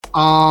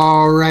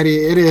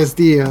Alrighty, it is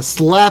the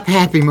Slap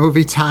Happy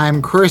Movie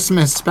Time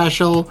Christmas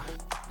special.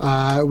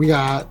 We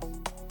got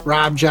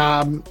Rob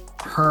Job,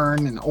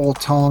 Hearn, and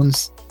Old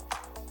Tones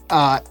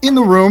in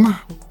the room.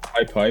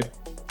 Hype.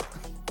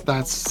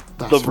 That's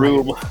the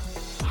room.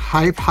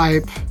 Right.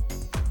 Hype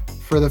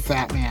for the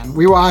Fatman.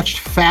 We watched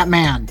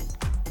Fatman,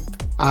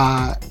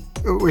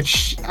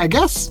 which I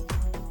guess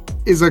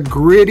is a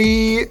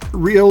gritty,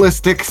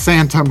 realistic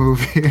Santa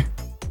movie.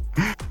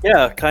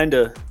 Yeah,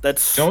 kinda.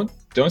 That's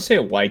Don't say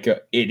it like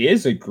it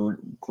is a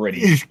gritty,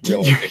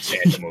 realistic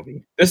Santa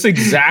movie. This is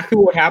exactly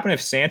what happened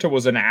if Santa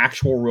was an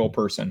actual real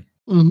person.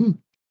 Mm-hmm.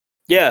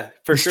 Yeah,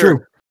 for it's sure.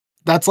 True.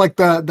 That's what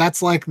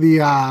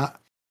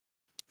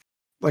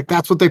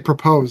they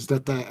proposed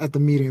at the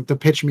meeting, at the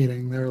pitch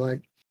meeting. They're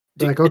like,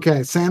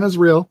 okay, Santa's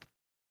real.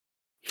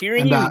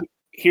 Hearing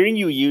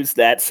you use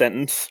that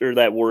sentence or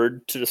that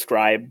word to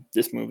describe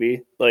this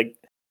movie,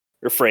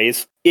 or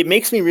phrase, it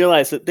makes me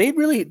realize that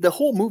the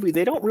whole movie,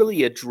 they don't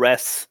really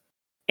address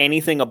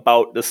anything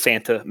about the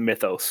Santa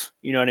mythos.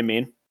 You know what I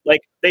mean? Like,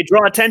 they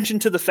draw attention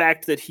to the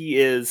fact that he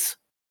is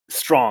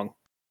strong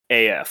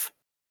AF.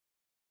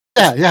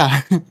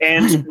 Yeah.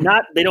 And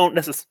they don't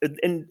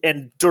necessarily,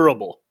 and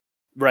durable,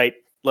 right?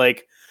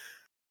 Like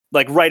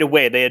right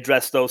away they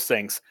address those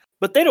things.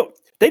 But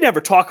they never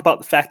talk about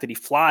the fact that he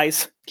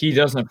flies. He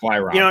doesn't fly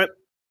around. You know,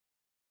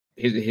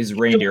 his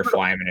reindeer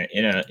fly him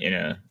in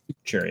a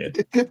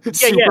chariot.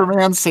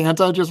 Superman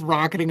Santa just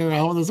rocketing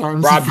around with his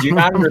arms. Rob, do you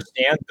not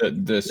understand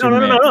the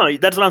Superman? No.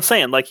 That's what I'm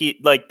saying.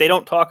 They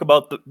don't talk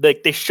about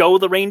they show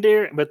the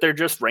reindeer, but they're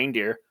just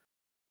reindeer.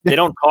 They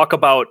don't talk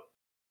about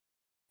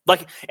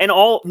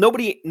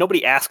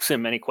nobody asks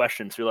him any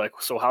questions. You're like,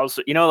 so how's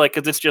it?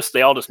 Because it's just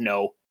they all just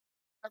know.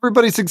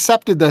 Everybody's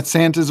accepted that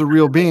Santa's a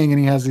real being and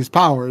he has these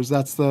powers.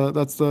 That's the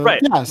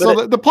right. Yeah.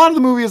 So the plot of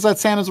the movie is that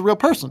Santa's a real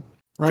person,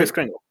 right?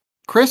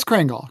 Kris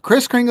Kringle.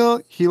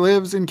 He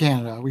lives in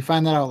Canada. We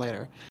find that out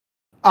later.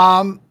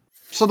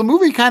 So the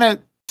movie kind of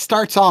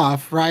starts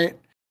off, right?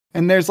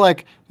 And there's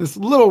like this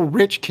little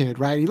rich kid,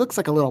 right? He looks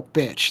like a little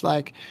bitch.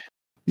 Like,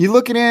 you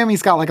look at him,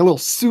 he's got like a little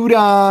suit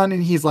on,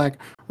 and he's like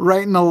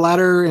writing a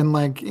letter, and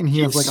he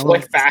has like a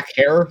slick back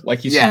hair, like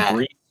he's from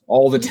Greece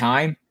all the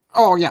time.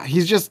 Oh yeah,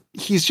 he's just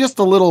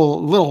a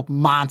little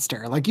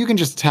monster. Like, you can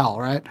just tell,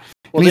 right?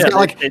 And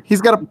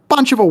he's got a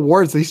bunch of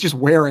awards that he's just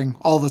wearing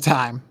all the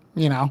time.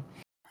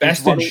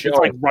 Best in show,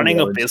 running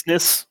a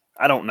business.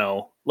 I don't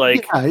know.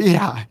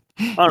 Yeah.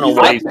 I don't know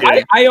what he's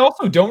doing. I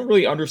also don't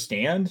really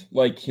understand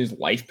his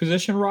life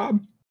position,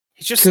 Rob.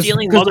 He's just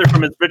stealing mother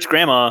from his rich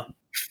grandma.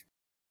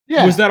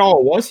 Yeah. Was that all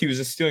it was? He was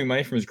just stealing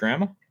money from his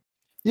grandma?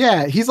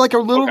 Yeah, he's like a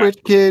little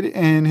rich kid,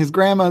 and his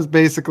grandma's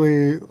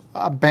basically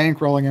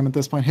bankrolling him at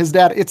this point. His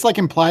dad, it's like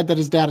implied that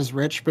his dad is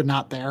rich, but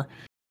not there.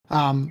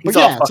 He's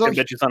all fucking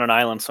bitches on an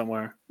island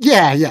somewhere.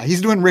 Yeah, he's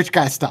doing rich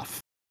guy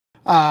stuff.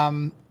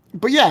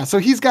 But yeah, so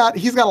he's got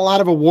a lot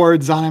of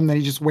awards on him that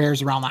he just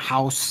wears around the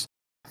house.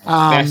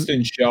 Best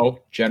in show,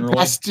 generally.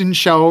 Best in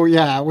show,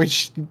 yeah,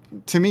 which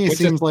to me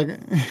seems like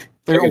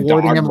they're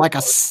awarding him like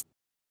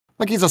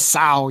he's a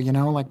sow,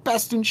 like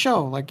best in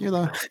show, like you're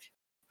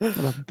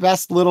the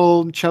best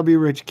little chubby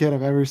rich kid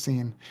I've ever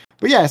seen.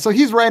 But yeah, so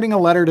he's writing a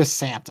letter to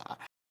Santa,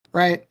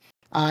 right?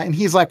 And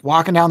he's like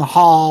walking down the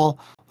hall,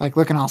 like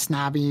looking all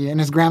snobby, and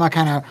his grandma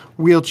kind of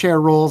wheelchair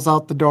rolls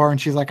out the door,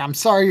 and she's like, "I'm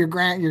sorry,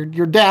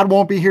 your dad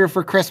won't be here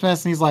for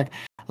Christmas." And he's like,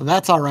 "Well,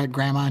 that's all right,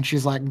 Grandma." And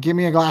she's like, "Give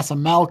me a glass of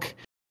milk."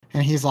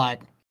 And he's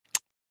like,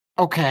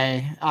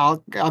 "Okay, I'll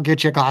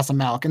get you a glass of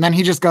milk." And then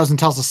he just goes and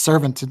tells a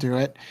servant to do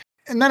it.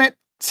 And then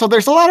so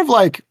there's a lot of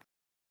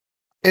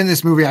in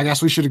this movie, I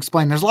guess we should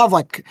explain, there's a lot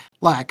of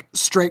like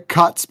straight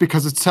cuts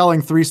because it's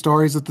telling three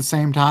stories at the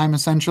same time,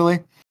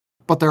 essentially,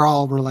 but they're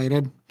all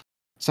related.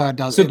 So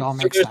it all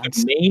makes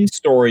sense. The main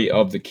story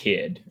of the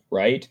kid,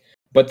 right?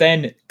 But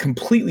then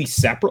completely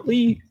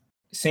separately,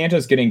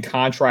 Santa's getting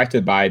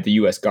contracted by the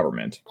U.S.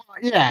 government.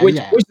 Which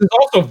is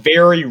also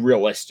very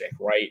realistic,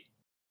 right?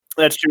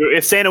 That's true.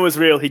 If Santa was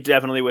real, he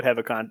definitely would have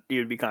he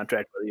would be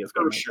contracted by the U.S.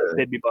 government. Sure.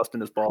 They'd be busting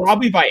his balls.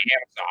 Probably by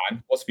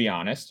Amazon, let's be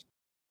honest.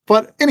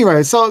 But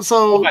anyway, so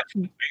are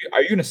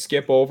you going to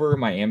skip over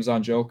my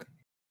Amazon joke?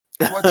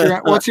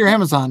 What's your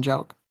Amazon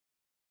joke?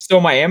 So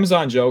my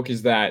Amazon joke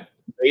is that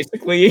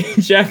basically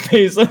Jeff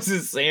Bezos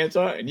is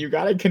Santa, and you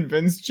got to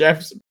convince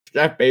Jeff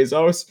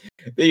Bezos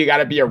that you got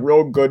to be a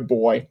real good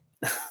boy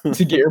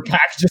to get your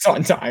packages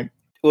on time.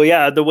 Well,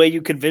 yeah, the way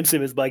you convince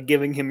him is by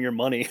giving him your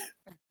money.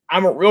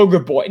 I'm a real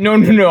good boy. No.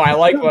 I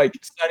like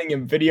sending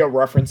him video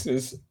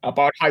references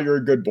about how you're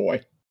a good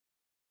boy.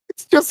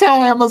 It's just how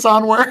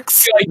Amazon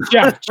works.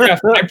 Jeff, I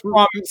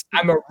promise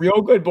I'm a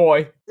real good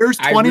boy. Here's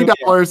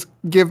 $20.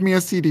 Give me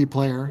a CD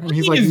player. And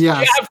he's like,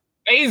 yes. Jeff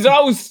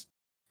Bezos.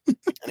 And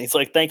he's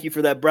like, thank you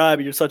for that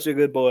bribe. You're such a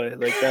good boy.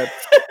 Like that.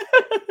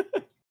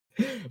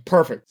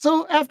 Perfect.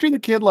 So after the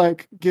kid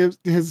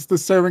the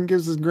servant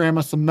gives his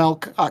grandma some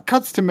milk,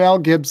 cuts to Mel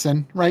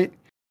Gibson, right?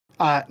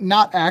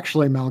 Not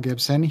actually Mel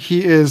Gibson.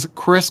 He is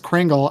Kris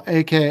Kringle,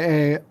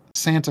 aka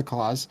Santa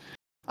Claus.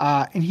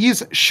 And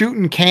he's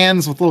shooting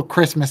cans with little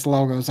Christmas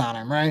logos on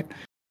him, right?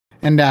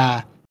 And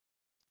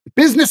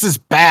business is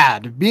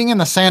bad. Being in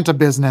the Santa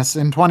business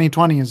in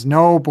 2020 is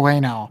no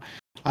bueno.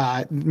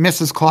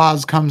 Mrs.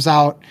 Claus comes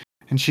out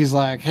and she's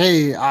like,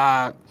 hey,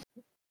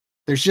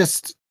 there's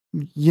just,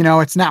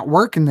 it's not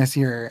working this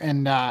year.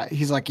 And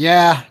he's like,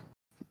 yeah,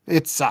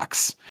 it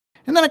sucks.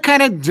 And then it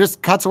kind of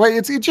just cuts away.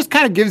 It just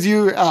kind of gives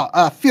you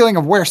a feeling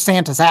of where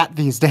Santa's at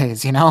these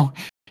days,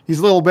 He's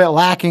a little bit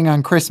lacking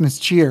on Christmas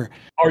cheer.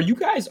 Are you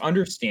guys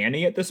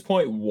understanding at this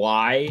point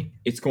why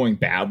it's going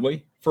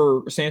badly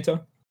for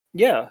Santa?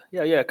 Yeah.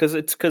 Because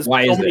so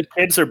many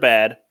kids are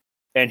bad,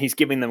 and he's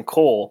giving them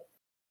coal.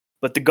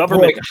 But the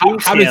government how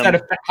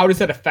does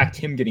that affect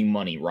him getting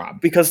money, Rob?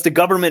 Because the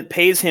government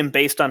pays him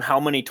based on how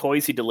many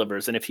toys he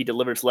delivers, and if he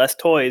delivers less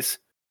toys,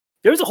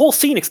 there's a whole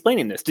scene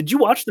explaining this. Did you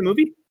watch the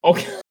movie?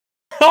 Okay.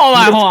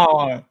 Hold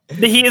on.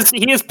 He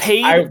is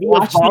paid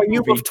the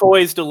volume of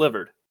toys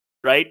delivered,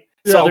 right?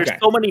 Yeah, so there's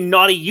so many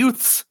naughty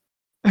youths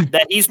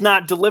that he's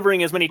not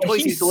delivering as many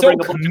toys. He's delivering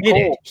a bunch of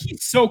coal.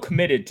 He's so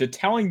committed to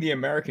telling the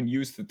American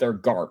youth that they're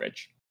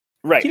garbage.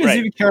 Right. He doesn't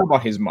even care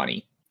about his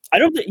money. I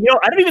don't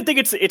even think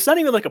it's not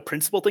even like a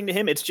principle thing to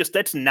him. It's just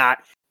it's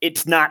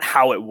not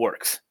how it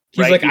works.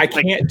 He's right? like, I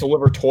can't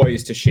deliver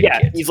toys to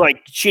shitty kids. He's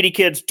like, shitty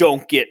kids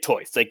don't get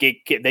toys. They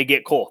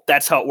get coal.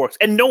 That's how it works.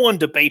 And no one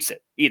debates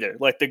it either.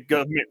 Like the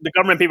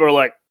government people are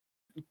like,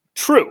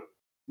 true,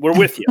 we're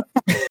with you.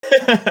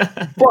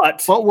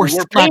 but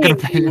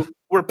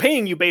we're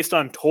paying you based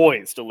on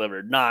toys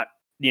delivered, not,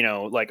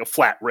 like a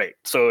flat rate.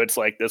 So it's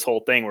like this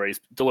whole thing where he's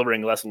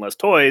delivering less and less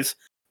toys.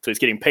 So he's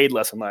getting paid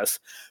less and less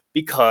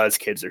because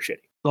kids are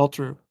shitty. All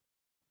true.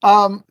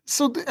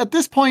 So at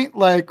this point,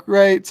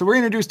 right, so we're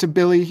introduced to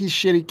Billy, he's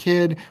shitty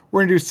kid.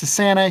 We're introduced to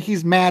Santa,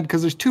 he's mad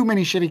because there's too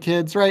many shitty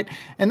kids, right?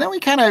 And then we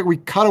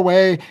cut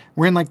away,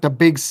 we're in the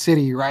big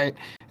city, right?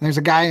 And there's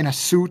a guy in a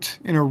suit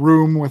in a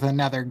room with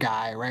another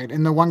guy, right?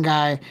 And the one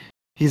guy,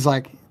 he's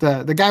like,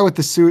 the guy with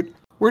the suit,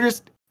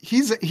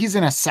 he's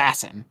an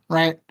assassin,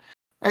 right?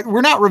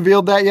 We're not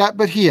revealed that yet,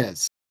 but he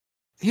is.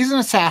 He's an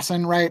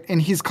assassin, right?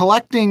 And he's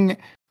collecting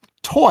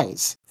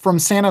toys from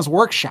Santa's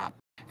workshop.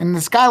 And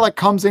this guy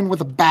comes in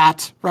with a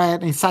bat, right?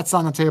 And he sets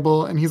on the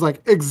table and he's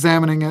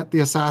examining it.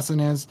 The assassin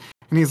is.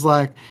 And he's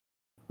like,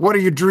 what are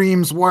your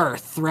dreams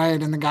worth?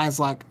 Right. And the guy's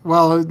like,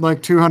 well,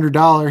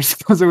 $200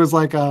 because it was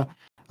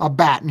a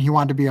bat and he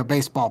wanted to be a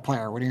baseball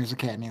player when he was a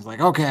kid. And he's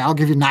like, okay, I'll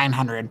give you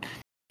 900.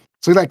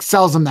 So he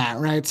sells him that.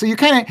 Right. So you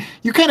kind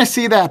of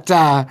see that,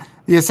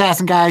 the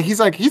assassin guy, he's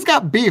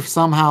got beef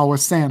somehow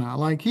with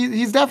Santa.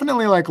 He's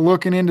definitely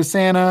looking into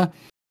Santa,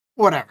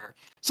 whatever.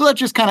 So that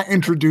just kind of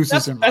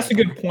introduces him. That's a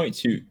good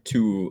point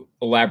to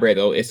elaborate,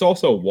 though. It's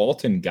also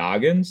Walton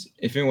Goggins,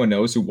 if anyone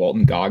knows who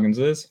Walton Goggins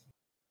is.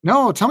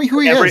 No, tell me who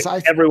he is.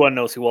 Everyone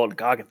knows who Walton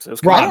Goggins is.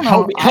 Rob,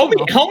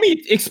 help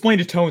me explain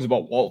to Tones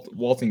about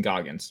Walton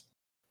Goggins.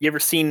 You ever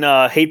seen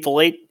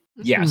Hateful Eight?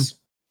 Yes.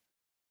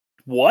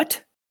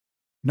 What?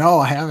 No,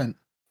 I haven't.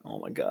 Oh,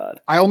 my God.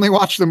 I only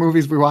watch the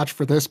movies we watch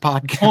for this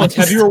podcast.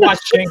 Have you ever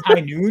watched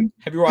Shanghai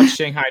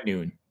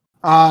Noon?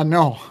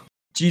 No.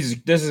 Jesus,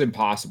 this is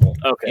impossible.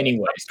 Okay.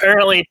 Anyways,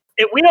 apparently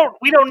we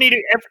don't need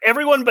it.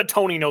 Everyone but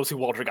Tony knows who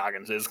Walter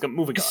Goggins is.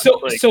 Moving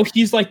on. So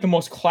he's the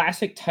most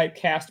classic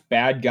typecast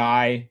bad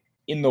guy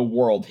in the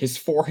world. His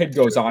forehead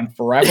goes on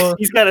forever.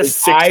 He's got a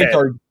sick head.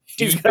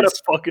 He's got a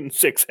fucking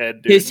six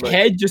head, dude. His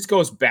head just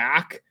goes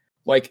back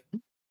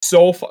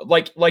so far.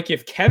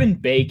 If Kevin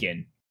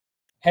Bacon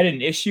had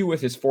an issue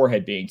with his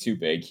forehead being too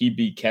big, he'd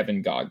be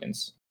Kevin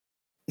Goggins.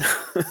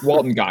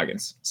 Walton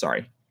Goggins.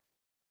 Sorry.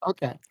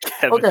 Okay.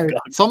 So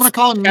I'm gonna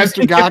call him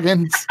Mr.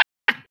 Goggins.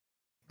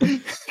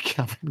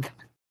 Kevin.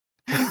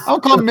 I'll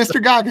call him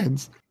Mr.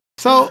 Goggins.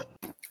 So.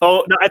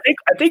 Oh no, I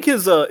think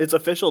his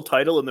official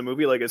title in the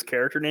movie, his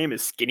character name,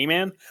 is Skinny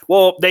Man.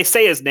 Well, they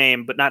say his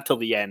name, but not till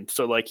the end.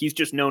 So he's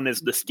just known as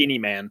the Skinny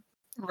Man.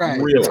 Right.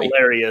 Really? It's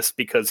hilarious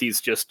because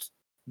he's just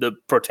the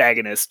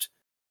protagonist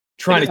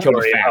trying to kill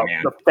the fat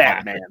man. The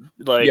fat man.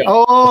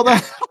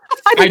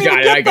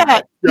 I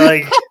got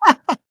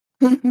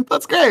it.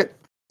 That's great.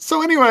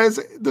 So anyways,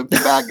 the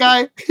bad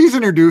guy, he's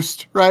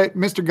introduced, right?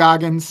 Mr.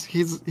 Goggins,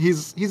 he's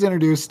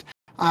introduced.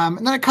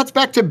 And then it cuts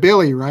back to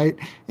Billy, right?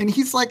 And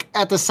he's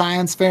at the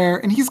science fair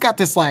and he's got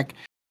this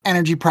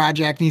energy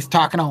project and he's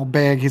talking all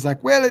big. He's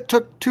like, well, it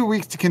took 2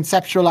 weeks to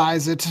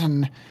conceptualize it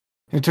and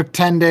it took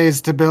 10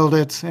 days to build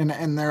it.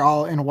 And they're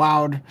all in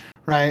wowed,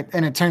 right?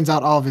 And it turns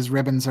out all of his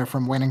ribbons are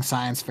from winning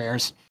science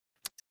fairs.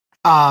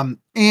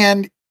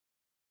 And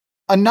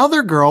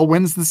another girl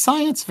wins the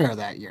science fair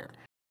that year,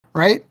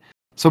 right?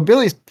 So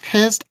Billy's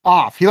pissed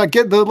off. He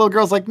the little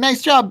girl's like,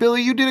 nice job,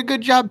 Billy. You did a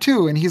good job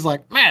too. And he's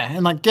like, meh,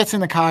 and gets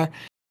in the car.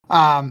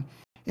 And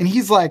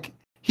he's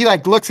he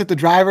looks at the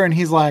driver and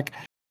he's like,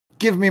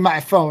 give me my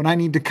phone. I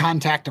need to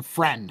contact a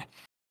friend.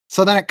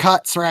 So then it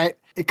cuts, right?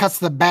 It cuts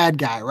to the bad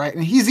guy, right?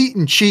 And he's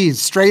eating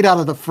cheese straight out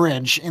of the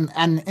fridge in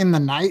the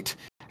night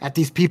at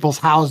these people's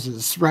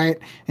houses, right?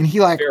 And he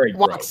Very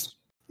walks. Gross.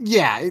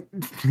 Yeah.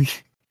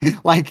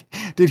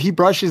 Did he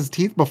brush his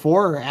teeth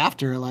before or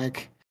after?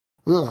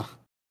 Ugh.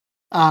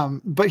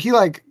 But he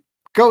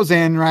goes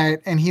in, right?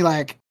 And he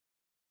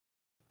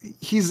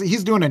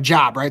he's doing a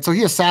job, right? So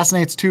he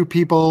assassinates 2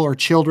 people or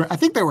children. I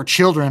think they were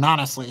children,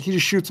 honestly. He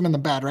just shoots them in the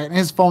bed, right? And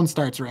his phone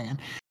starts ringing.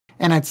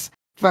 And it's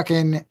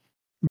fucking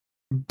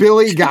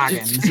Billy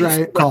Goggins,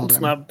 right? Called It's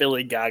him. not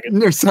Billy Goggins.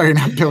 No, sorry,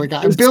 not Billy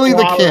Goggins. Billy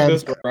the kid.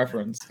 This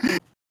reference.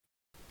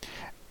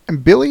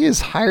 And Billy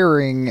is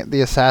hiring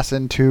the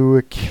assassin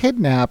to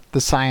kidnap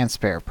the science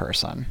fair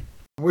person.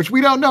 Which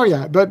we don't know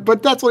yet,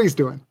 but that's what he's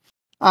doing.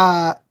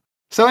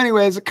 So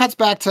anyways, it cuts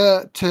back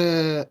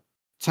to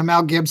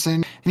Mel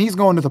Gibson, and he's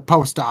going to the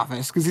post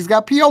office because he's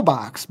got P.O.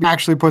 box. He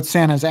actually puts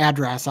Santa's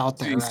address out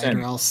there, right?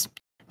 Or else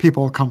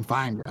people will come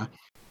find you.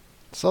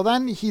 So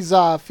then he's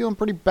feeling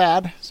pretty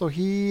bad, so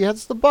he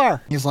heads to the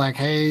bar. He's like,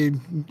 "Hey,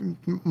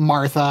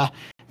 Martha,"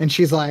 and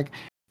she's like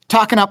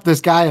talking up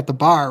this guy at the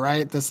bar,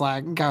 right? This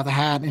like guy with a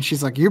hat, and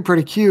she's like, "You're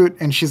pretty cute,"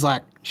 and she's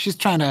like, she's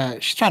trying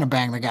to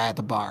bang the guy at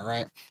the bar,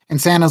 right? And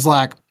Santa's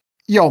like,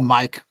 "Yo,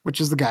 Mike," which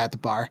is the guy at the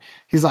bar.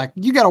 He's like,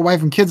 "You got a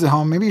wife and kids at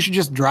home. Maybe you should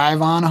just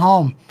drive on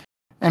home."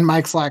 And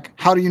Mike's like,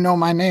 "How do you know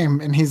my name?"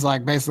 And he's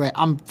like, basically,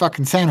 "I'm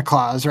fucking Santa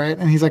Claus," right?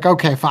 And he's like,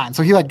 "Okay, fine."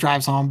 So he like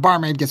drives home.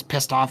 Barmaid gets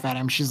pissed off at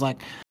him. She's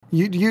like,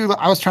 "You,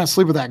 I was trying to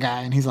sleep with that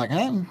guy." And he's like,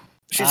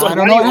 She's like,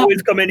 "Why do you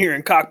always come in here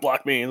and cock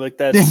block me?" Like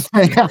that's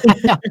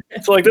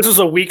it's like this is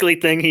a weekly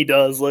thing he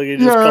does. Like it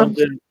just comes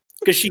in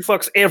because she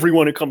fucks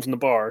everyone who comes in the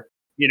bar,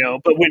 you know.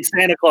 But when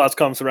Santa Claus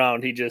comes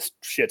around, he just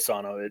shits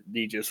on it.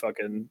 He just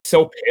fucking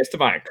so pissed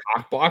about a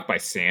cock block by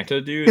Santa,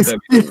 dude. That'd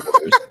be the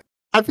worst.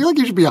 I feel like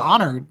you should be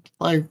honored.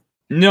 Like,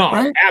 no,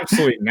 right?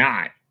 Absolutely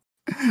not.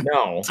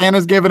 No,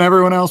 Santa's giving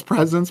everyone else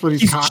presents, but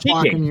he's cock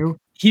blocking you.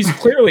 He's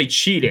clearly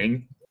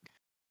cheating.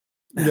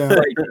 Yeah.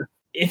 Like,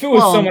 if it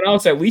was someone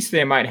else, at least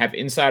they might have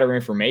insider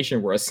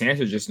information, whereas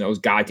Santa just knows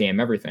goddamn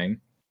everything.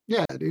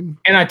 Yeah, dude.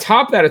 And on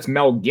top of that, it's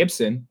Mel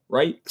Gibson,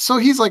 right? So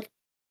he's like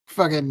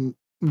fucking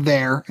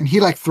there, and he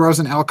like throws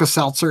an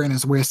Alka-Seltzer in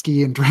his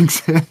whiskey and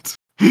drinks it.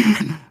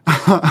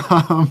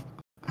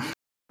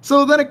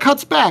 So then it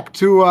cuts back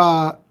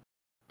to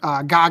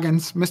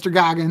Goggins, Mr.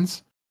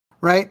 Goggins,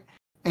 right?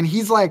 And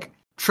he's like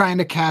trying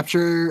to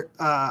capture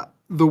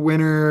the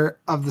winner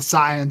of the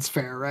science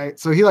fair, right?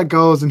 So he like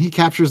goes and he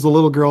captures the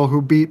little girl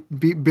who beat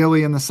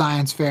Billy in the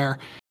science fair.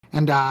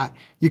 And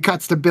he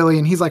cuts to Billy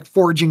and he's like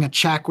forging a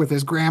check with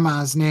his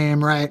grandma's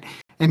name, right?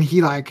 And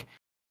he like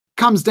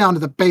comes down to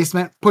the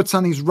basement, puts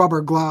on these rubber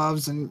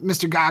gloves, and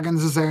Mr.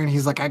 Goggins is there and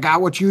he's like, "I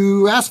got what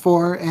you asked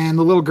for." And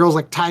the little girl's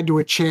like tied to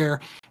a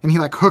chair and he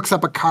like hooks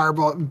up a car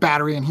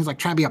battery and he's like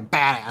trying to be a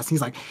badass.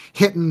 He's like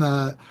hitting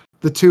the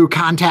 2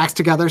 contacts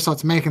together so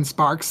it's making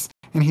sparks.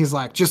 And he's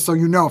like, "Just so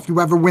you know, if you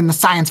ever win the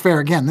science fair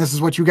again, this is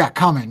what you got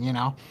coming," you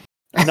know?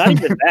 not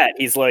even that.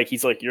 He's like,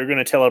 "You're going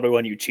to tell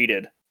everyone you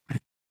cheated."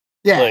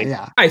 Yeah, like,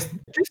 yeah. Guys,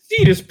 this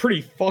scene is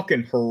pretty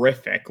fucking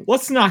horrific.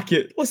 Let's not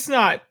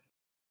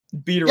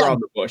beat around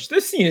the bush.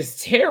 This scene is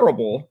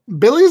terrible.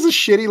 Billy's a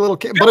shitty little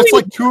kid, but it's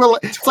like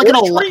it's like an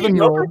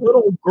 11-year-old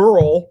little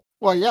girl.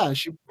 Well, yeah,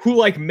 who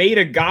like made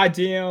a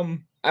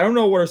goddamn, I don't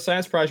know what her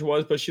science project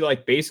was, but she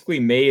like basically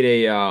made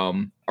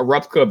a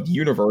replica of the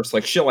universe,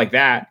 like shit like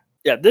that.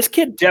 Yeah, this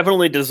kid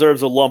definitely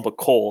deserves a lump of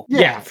coal.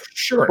 Yeah, for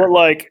sure. But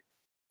like,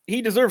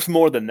 he deserves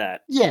more than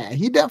that. Yeah,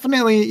 he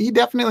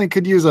definitely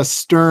could use a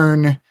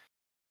stern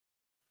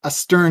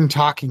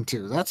talking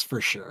to. That's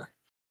for sure.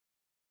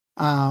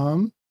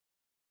 Let's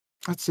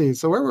see.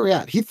 So where were we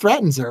at? He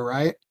threatens her,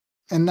 right?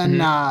 And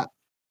then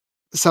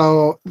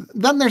so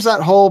then there's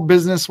that whole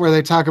business where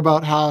they talk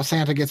about how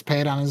Santa gets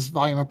paid on his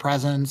volume of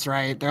presents,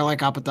 right? They're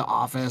like up at the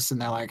office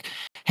and they're like,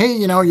 "Hey,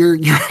 you know,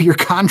 your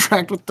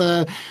contract with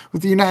the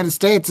United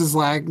States is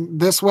like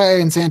this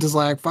way," and Santa's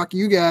like, "Fuck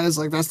you guys,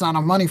 like that's not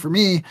enough money for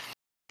me."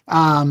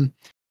 Because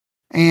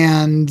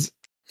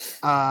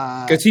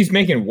he's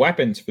making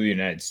weapons for the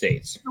United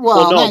States.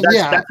 Well, no,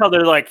 that's how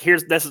they're like.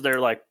 This is their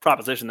like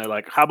proposition. They're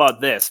like, "How about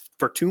this?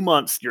 For 2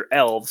 months, your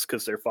elves,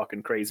 because they're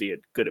fucking crazy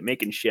good at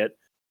making shit.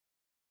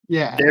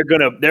 Yeah,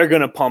 they're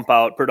gonna pump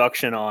out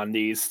production on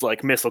these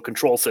like missile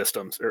control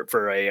systems or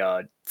for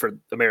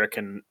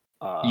American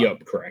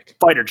correct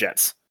fighter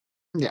jets."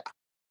 Yeah,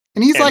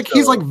 and he's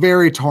like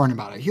very torn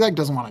about it. He like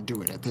doesn't want to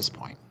do it at this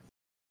point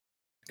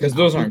because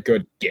those aren't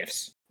good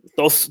gifts.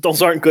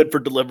 Those aren't good for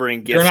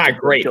delivering gifts. They're not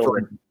great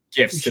for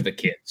gifts to the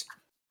kids.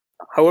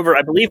 However,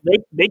 I believe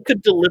they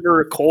could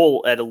deliver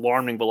coal at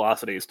alarming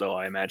velocities, though,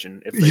 I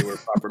imagine, if they were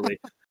properly.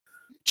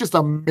 Just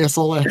a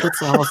missile that hits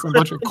the house and a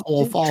bunch of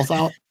coal falls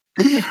out.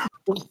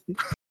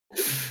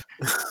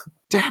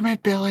 Damn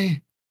it,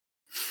 Billy.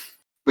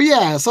 But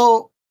yeah,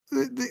 so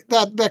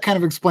that kind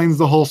of explains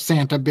the whole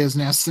Santa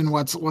business and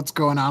what's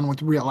going on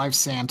with real life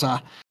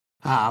Santa.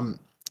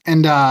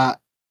 The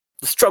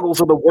struggles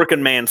of the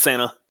working man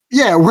Santa.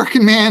 Yeah,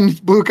 working man,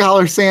 blue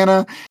collar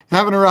Santa,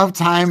 having a rough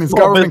time. His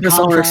government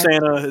contract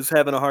Santa is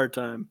having a hard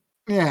time.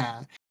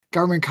 Yeah,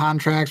 government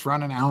contracts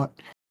running out.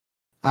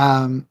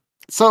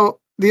 So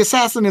the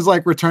assassin is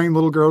like returning the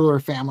little girl to her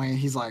family.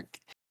 He's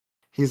like,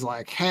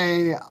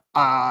 "Hey,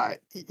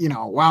 you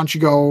know, why don't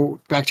you go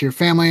back to your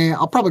family?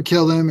 I'll probably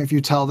kill them if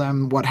you tell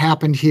them what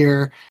happened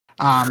here."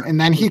 And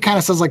then he kind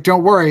of says like,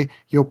 "Don't worry,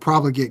 you'll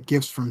probably get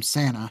gifts from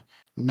Santa."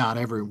 not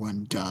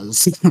everyone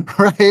does,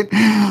 right?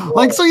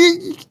 Like, so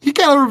he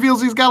kind of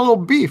reveals he's got a little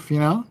beef, you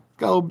know?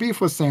 Got a little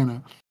beef with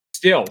Santa.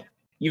 Still,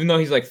 even though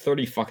he's like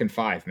 30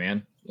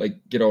 man. Like,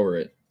 get over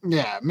it.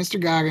 Yeah, Mr.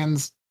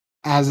 Goggins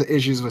has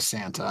issues with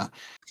Santa.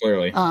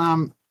 Clearly.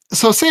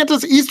 So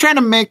he's trying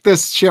to make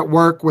this shit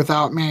work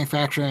without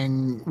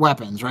manufacturing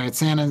weapons, right?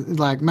 Santa,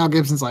 like, Mel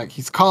Gibson's like,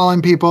 he's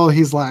calling people,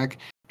 he's like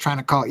trying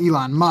to call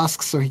Elon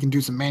Musk so he can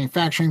do some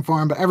manufacturing for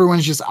him, but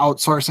everyone's just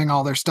outsourcing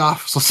all their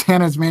stuff. So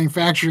Santa's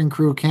manufacturing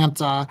crew can't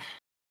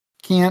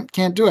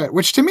do it,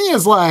 which to me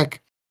is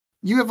like,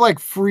 you have like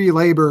free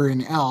labor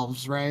in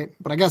elves, right?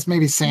 But I guess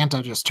maybe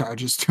Santa just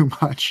charges too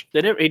much.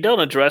 He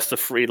don't address the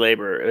free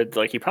labor. It's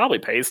like he probably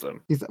pays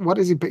them. What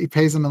is he? He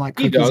pays them in like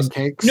cookies and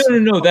cakes.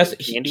 No. That's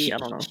candy. I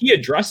don't know. He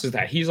addresses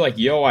that. He's like,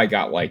 "Yo, I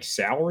got like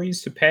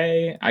salaries to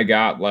pay. I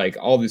got like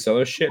all this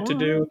other shit to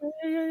do."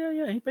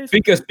 Yeah. He pays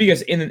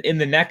because in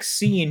the next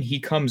scene he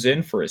comes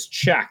in for his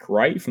check,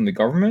 right, from the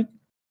government.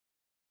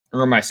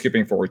 Or am I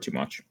skipping forward too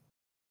much?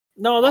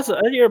 No,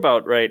 you're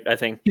about right, I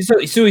think. So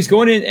he's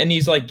going in and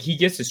he's like, he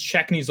gets his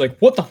check and he's like,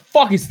 what the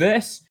fuck is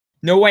this?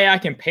 No way I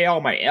can pay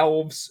all my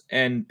elves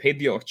and pay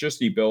the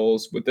electricity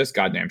bills with this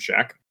goddamn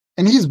check.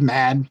 And he's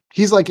mad.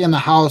 He's like in the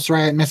house,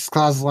 right? Mrs.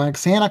 Claus is like,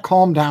 Santa,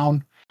 calm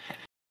down.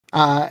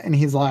 And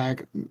he's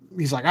like,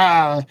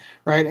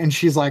 right? And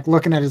she's like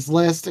looking at his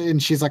list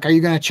and she's like, are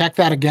you going to check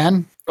that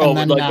again? Oh,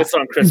 then, like it's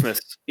on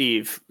Christmas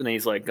Eve. And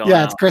he's like,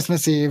 yeah, it's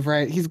Christmas Eve,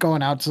 right? He's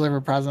going out to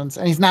deliver presents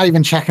and he's not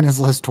even checking his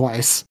list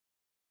twice.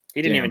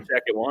 He didn't even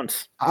check it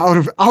once.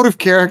 Out of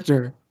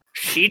character.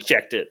 She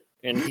checked it,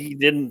 and he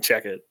didn't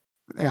check it.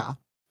 Yeah.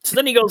 So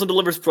then he goes and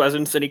delivers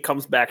presents, and he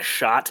comes back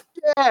shot.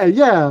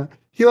 Yeah.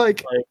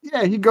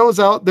 He goes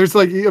out. There's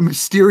like a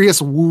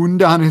mysterious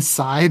wound on his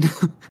side.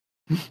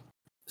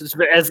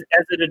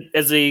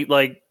 As he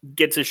like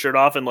gets his shirt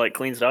off and like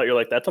cleans it out, you're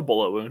like, that's a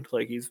bullet wound.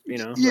 Like he's, you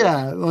know.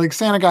 Yeah, like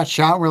Santa got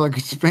shot. We're like,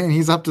 man,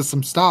 he's up to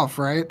some stuff,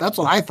 right? That's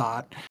what I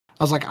thought.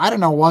 I was like, I don't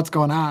know what's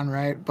going on,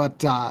 right?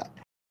 But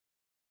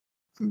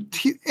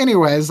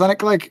anyways, then it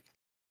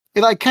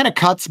kind of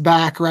cuts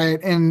back, right?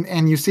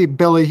 And you see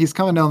Billy, he's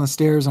coming down the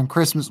stairs on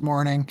Christmas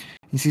morning.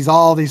 He sees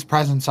all these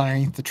presents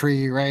underneath the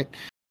tree, right?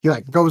 He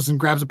like goes and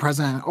grabs a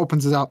present and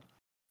opens it up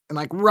and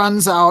like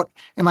runs out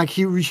and like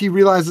he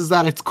realizes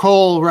that it's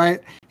Cole,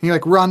 right? He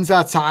like runs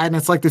outside and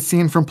it's like the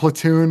scene from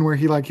Platoon where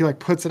he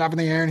puts it up in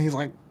the air and he's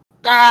like,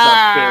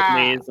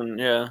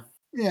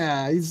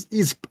 yeah,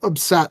 he's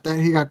upset that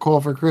he got Cole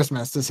for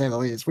Christmas, to say the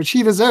least, which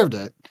he deserved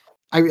it.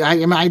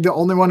 Am I the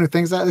only one who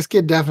thinks that? This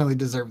kid definitely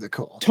deserved the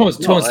Cole.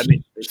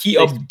 He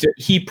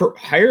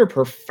hired a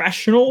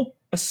professional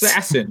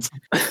assassin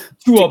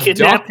to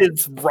kidnap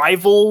his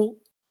rival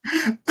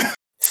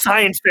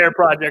science fair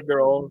project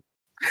girl.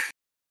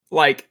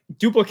 Like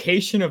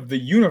duplication of the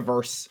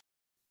universe,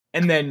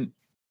 and then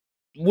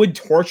would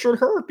torture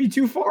her be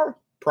too far?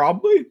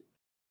 Probably.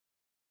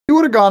 He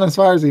would have gone as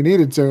far as he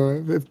needed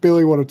to if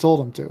Billy would have told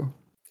him to.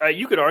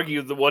 You could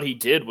argue that what he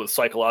did was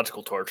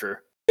psychological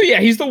torture. Yeah,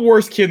 he's the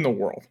worst kid in the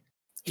world.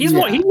 He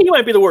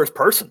might be the worst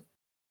person.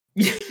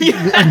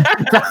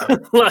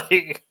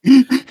 Like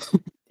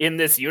in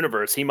this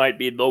universe, he might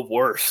be the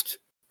worst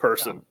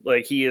person. Yeah.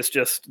 Like he is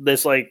just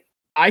this like.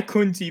 I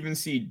couldn't even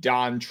see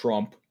Don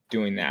Trump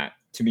doing that,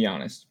 to be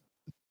honest.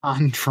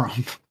 Don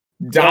Trump.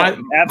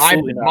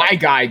 My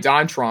guy,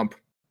 Don Trump,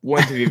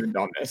 wouldn't have even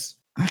done this.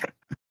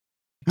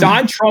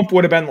 Don Trump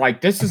would have been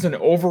like, this is an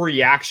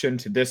overreaction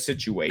to this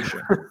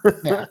situation.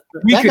 Yeah.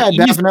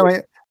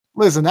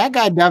 That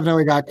guy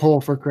definitely got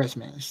Cole for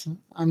Christmas.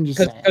 I'm just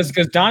saying.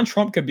 Because Don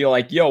Trump could be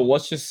like, yo,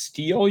 let's just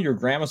steal your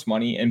grandma's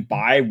money and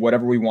buy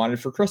whatever we wanted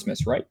for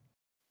Christmas, right?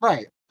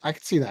 Right. I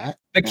could see that.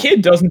 The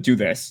kid doesn't do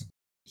this.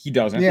 He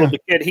doesn't. Yeah. Well,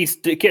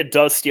 the kid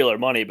does steal her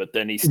money, but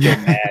then he's still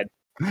mad.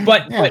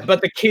 But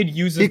the kid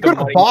uses. He could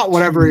have bought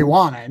whatever he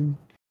wanted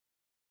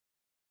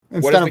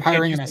instead of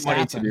hiring an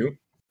assassin. To do?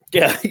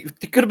 Yeah,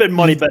 it could have been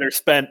money better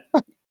spent.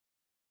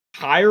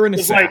 Hire an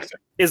assassin.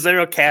 Is there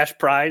a cash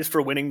prize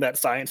for winning that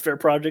science fair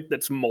project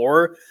that's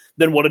more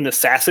than what an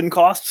assassin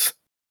costs?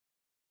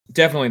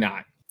 Definitely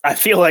not. I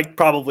feel like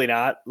probably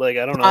not. Like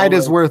I don't know. Pride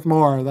is worth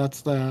more.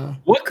 That's the.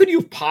 What could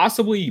you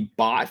possibly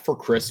bought for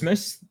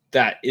Christmas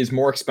that is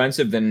more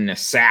expensive than an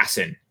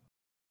assassin?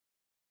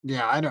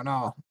 Yeah, I don't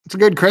know. It's a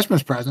good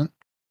Christmas present.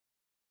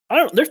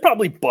 There's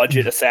probably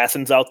budget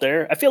assassins out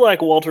there. I feel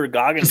like Walter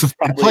Goggins is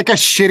probably like a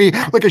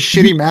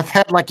shitty meth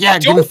head. Like, yeah,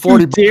 give me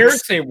 40 bucks. Dare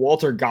say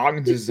Walter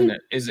Goggins is a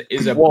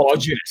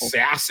budget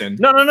assassin?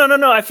 No.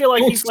 I feel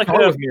like he's like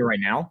with me right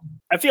now.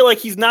 I feel like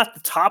he's not the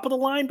top of the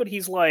line, but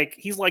he's like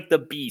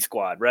the B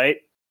squad, right?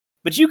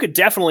 But you could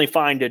definitely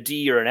find a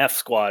D or an F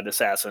squad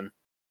assassin.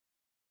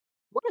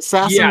 What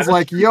assassin's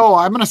like, yo,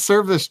 I'm gonna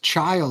serve this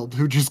child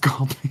who just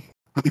called me.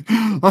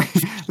 Like,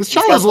 this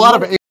child has a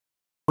lot of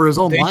for his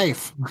own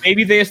life.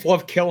 Maybe they just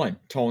love killing,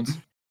 Tones.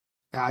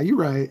 Yeah, you're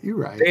right.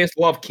 They just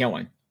love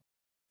killing.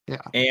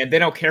 Yeah. And they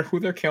don't care who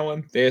they're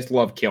killing. They just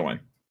love killing.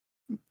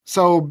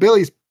 So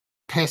Billy's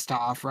pissed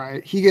off,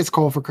 right? He gets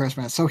cold for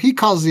Christmas. So he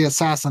calls the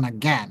assassin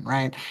again,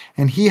 right?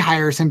 And he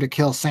hires him to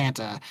kill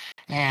Santa.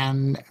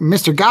 And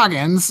Mr.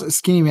 Goggins,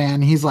 Skinny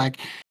Man, he's like,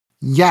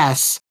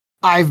 yes,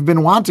 I've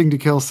been wanting to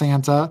kill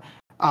Santa.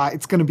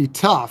 It's going to be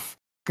tough.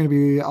 It's going to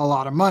be a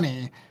lot of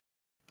money.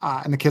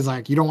 And the kid's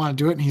like, you don't want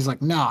to do it? And he's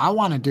like, no, I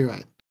want to do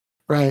it.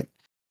 Right?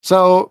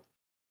 So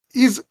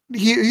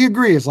he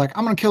agrees, like,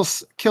 I'm going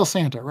to kill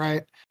Santa,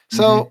 right?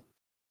 So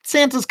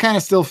Santa's kind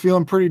of still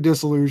feeling pretty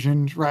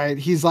disillusioned, right?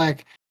 He's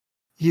like,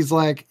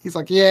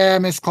 yeah,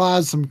 Miss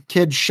Claus, some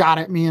kid shot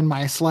at me in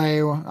my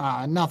sleigh.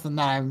 Nothing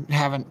that I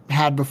haven't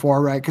had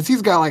before, right? Because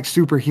he's got like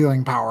super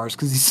healing powers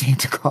because he's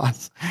Santa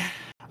Claus.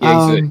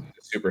 Yeah, he's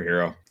a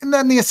superhero. And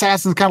then the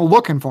assassin's kind of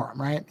looking for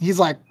him, right? He's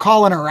like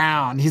calling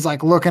around. He's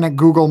like looking at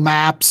Google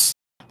Maps.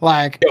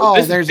 Like,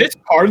 this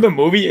part of the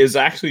movie is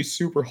actually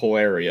super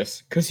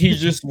hilarious because he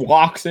just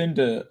walks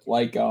into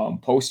like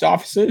post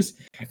offices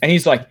and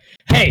he's like,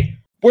 "Hey,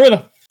 where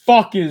the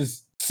fuck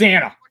is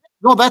Santa?"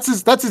 No, that's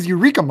his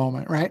eureka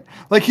moment, right?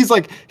 Like he's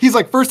like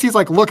first he's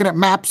like looking at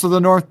maps of the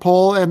North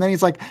Pole, and then he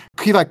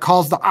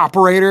calls the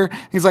operator.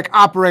 He's like,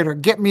 operator,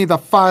 get me the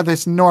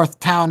farthest north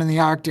town in the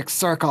Arctic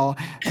Circle.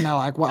 And they're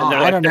like, well,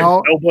 I don't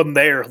know. No one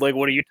there. Like,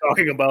 what are you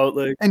talking about?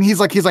 Like, and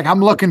he's like, I'm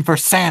looking for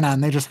Santa,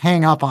 and they just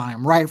hang up on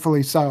him,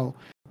 rightfully so.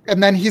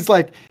 And then he has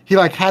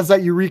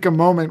that eureka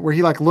moment where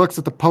he like looks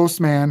at the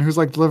postman who's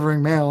like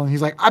delivering mail, and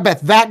he's like, I bet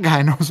that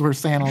guy knows where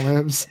Santa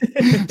lives.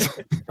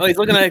 Oh, he's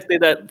looking at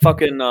that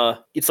fucking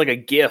it's like a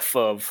gif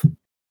of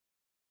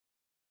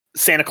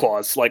Santa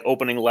Claus like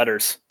opening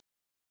letters.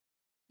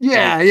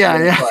 Yeah.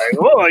 Like,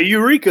 oh,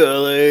 eureka!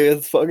 Like,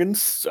 it's fucking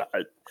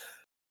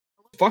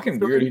fucking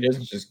weird. He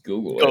doesn't just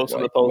Google it. Goes to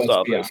the post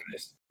office.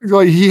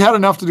 Like, he had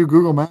enough to do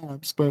Google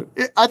Maps, but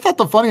I thought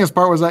the funniest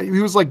part was that he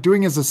was like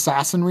doing his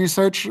assassin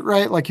research,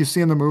 right? Like you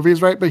see in the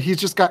movies, right? But he's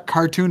just got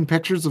cartoon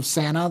pictures of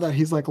Santa that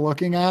he's like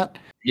looking at.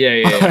 Yeah.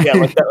 Yeah,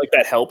 like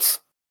that helps.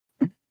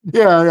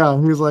 Yeah.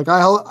 He was like,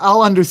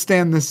 I'll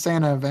understand this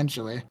Santa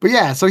eventually. But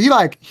yeah, so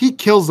he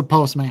kills the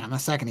postman the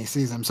second he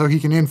sees him, so he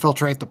can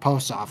infiltrate the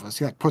post office.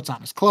 He like puts on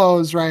his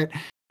clothes, right?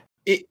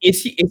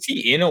 Is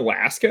he in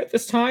Alaska at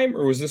this time,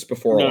 or was this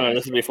before? No,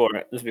 this is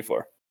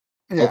before.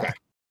 Yeah. Okay.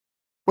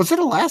 Was it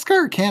Alaska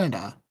or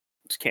Canada?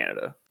 It's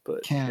Canada,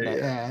 but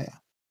Canada,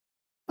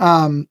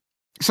 yeah.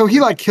 So he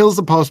like kills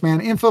the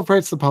postman,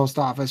 infiltrates the post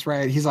office,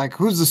 right? He's like,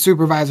 who's the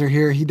supervisor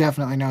here? He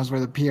definitely knows where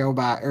the PO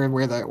box or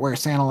where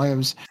Santa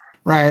lives,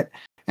 right?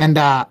 And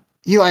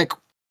he like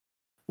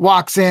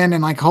walks in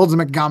and like holds him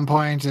at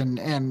gunpoint,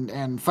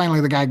 and finally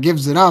the guy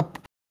gives it up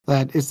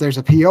that there's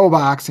a PO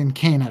box in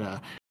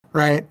Canada,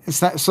 right?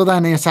 So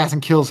then the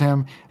assassin kills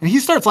him, and he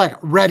starts like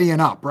readying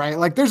up, right?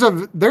 Like there's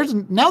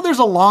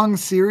a long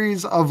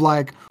series of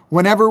like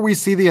whenever we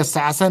see the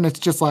assassin, it's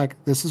just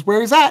like, this is where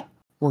he's at.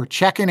 We're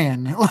checking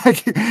in.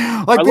 like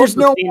there's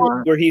no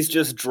more where he's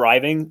just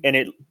driving and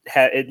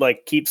it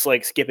like keeps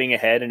like skipping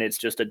ahead and it's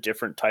just a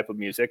different type of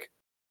music.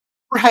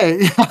 Right.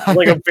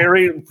 Like a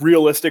very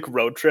realistic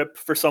road trip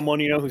for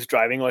someone, who's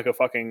driving like a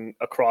fucking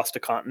across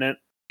the continent.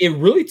 It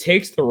really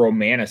takes the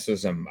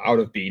romanticism out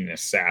of being an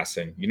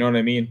assassin. You know what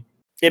I mean?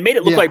 It made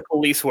it look like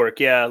police work.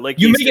 Yeah, like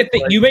you make it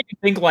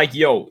think like,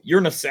 yo, you're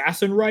an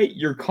assassin, right?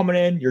 You're coming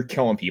in, you're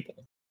killing people.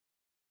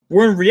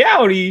 Where in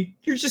reality,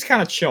 you're just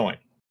kind of chilling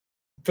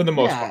for the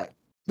most part.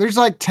 There's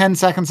like 10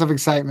 seconds of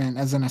excitement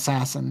as an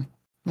assassin,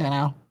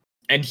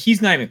 And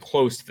he's not even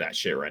close to that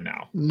shit right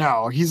now.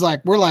 No, he's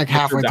like, we're like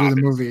halfway through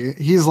the movie.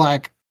 He's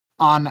like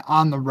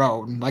on the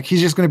road. Like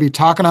he's just going to be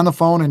talking on the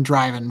phone and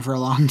driving for a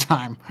long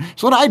time.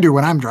 It's what I do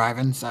when I'm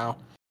driving. So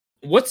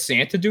what's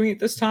Santa doing at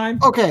this time?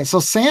 Okay, so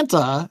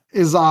Santa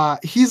is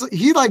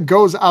he like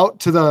goes out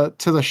to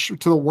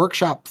the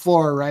workshop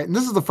floor, right? And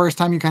this is the first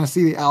time you kind of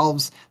see the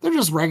elves. They're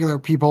just regular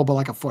people, but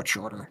like a foot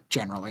shorter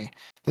generally.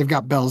 They've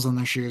got bells on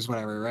their shoes,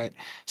 whatever, right?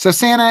 So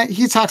Santa,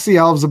 he talks to the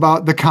elves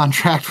about the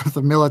contract with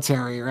the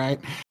military, right?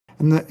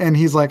 And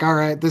he's like, all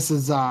right, this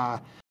is the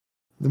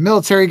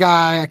military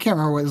guy. I can't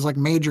remember what it was, like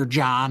Major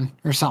John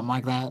or something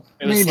like that.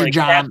 Major like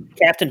John.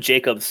 Captain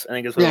Jacobs, I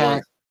think is what it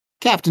was.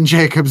 Captain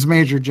Jacobs,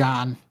 Major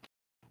John.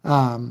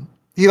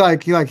 He's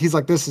like,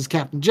 this is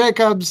Captain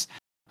Jacobs.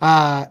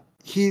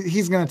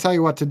 He's going to tell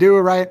you what to do,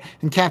 right?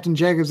 And Captain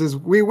Jacobs is,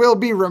 we will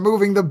be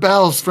removing the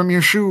bells from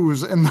your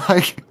shoes. And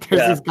like,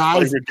 there's these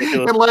guys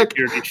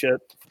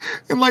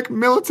in like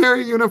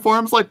military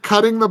uniforms, like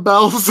cutting the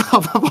bells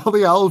off of all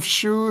the elf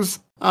shoes.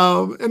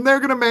 And they're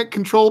going to make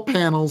control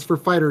panels for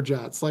fighter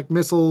jets, like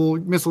missile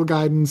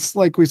guidance,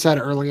 like we said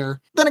earlier.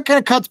 Then it kind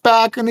of cuts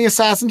back, and the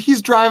assassin,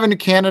 he's driving to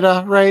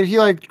Canada, right? He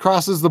like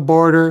crosses the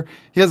border.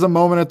 He has a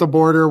moment at the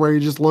border where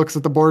he just looks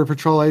at the border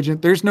patrol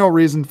agent. There's no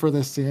reason for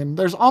this scene.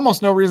 There's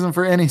almost no reason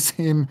for any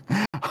scene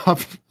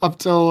up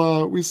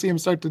till we see him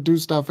start to do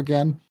stuff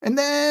again. And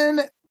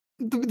then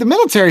the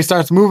military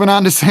starts moving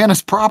on to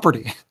Santa's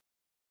property,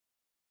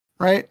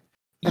 right?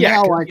 And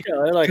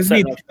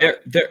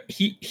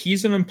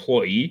he's an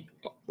employee,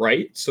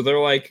 right? So they're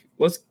like,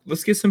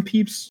 let's get some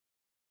peeps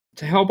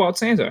to help out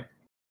Santa.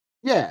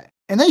 Yeah,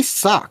 and they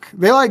suck.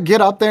 They like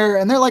get up there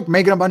and they're like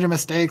making a bunch of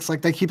mistakes.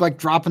 Like they keep like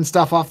dropping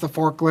stuff off the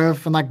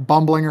forklift and like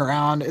bumbling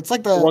around. It's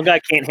like the one guy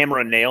can't hammer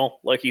a nail.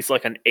 Like he's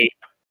like an ape.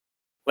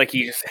 Like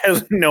he just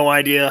has no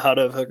idea how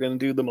to fucking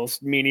do the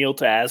most menial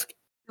task.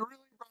 You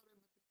really brought in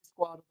the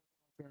squad.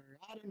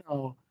 I don't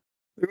know.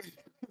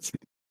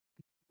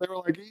 They were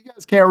like, you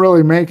guys can't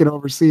really make it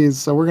overseas,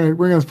 so we're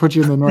gonna put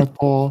you in the North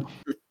Pole.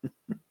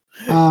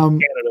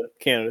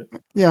 Canada.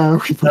 Yeah,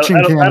 we put you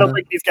in Canada. I don't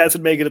think these guys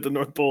would make it at the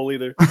North Pole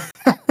either.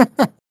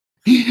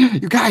 You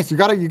guys, you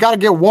gotta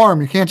get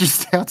warm. You can't just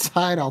stay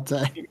outside all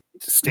day.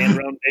 Just stand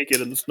around naked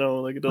in the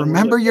snow. Like it doesn't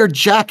remember your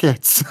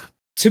jackets.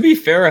 To be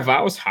fair, if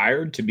I was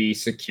hired to be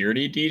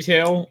security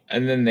detail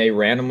and then they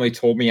randomly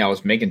told me I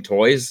was making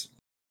toys,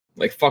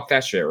 like fuck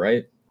that shit,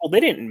 right? Well, they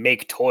didn't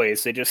make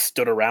toys. They just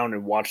stood around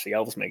and watched the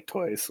elves make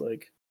toys.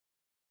 Like,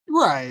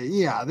 right?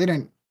 Yeah, they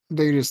didn't.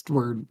 They just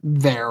were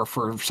there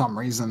for some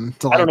reason.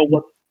 I don't know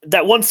what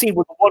that one scene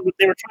was. The one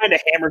they were trying to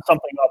hammer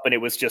something up, and it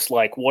was just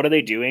like, what are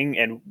they doing?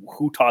 And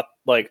who taught?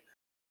 Like,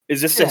 is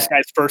this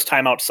guy's first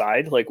time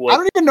outside? Like, what? I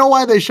don't even know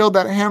why they showed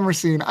that hammer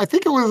scene. I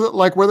think it was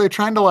like, were they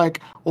trying to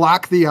like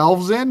lock the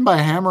elves in by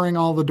hammering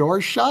all the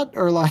doors shut,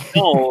 or like?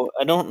 No,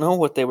 I don't know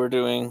what they were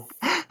doing.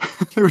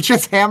 They were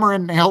just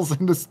hammering nails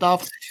into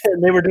stuff.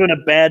 And they were doing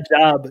a bad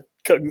job.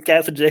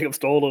 Cass and Jacobs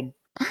told them.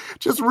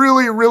 Just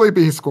really, really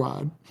B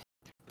squad.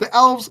 The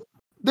elves,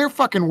 they're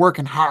fucking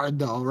working hard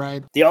though,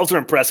 right? The elves are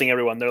impressing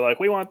everyone. They're like,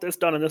 we want this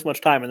done in this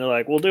much time. And they're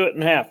like, we'll do it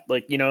in half.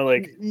 Like, you know,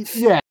 like.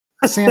 Yeah.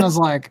 Santa's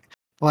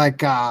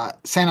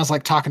Santa's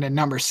like talking to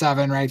number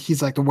 7, right?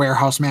 He's like the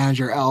warehouse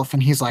manager elf.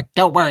 And he's like,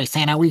 don't worry,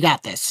 Santa, we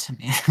got this.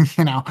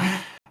 You know,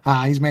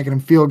 he's making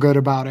him feel good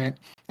about it.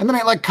 And then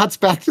it like cuts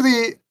back to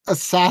the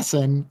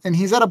assassin and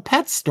he's at a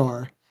pet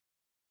store.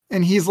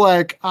 And he's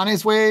like on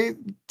his way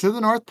to the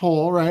North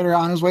Pole, right? Or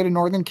on his way to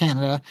Northern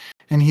Canada.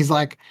 And he's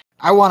like,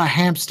 I want a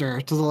hamster,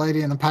 to the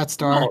lady in the pet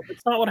store. No,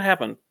 it's not what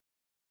happened.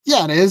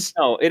 Yeah, it is.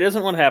 No, it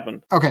isn't what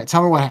happened. Okay,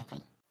 tell me what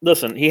happened.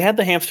 Listen, he had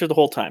the hamster the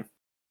whole time.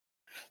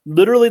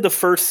 Literally the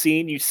first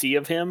scene you see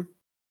of him,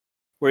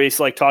 where he's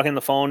like talking on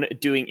the phone,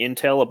 doing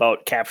intel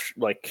about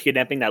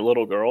kidnapping that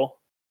little girl.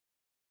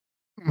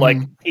 Like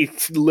he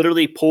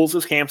literally pulls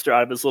his hamster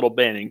out of his little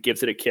bin and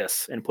gives it a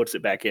kiss and puts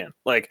it back in.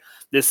 Like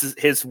this is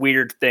his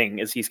weird thing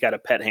is he's got a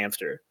pet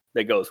hamster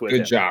that goes with him.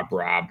 Good job,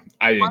 Rob.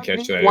 I didn't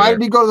catch that. Why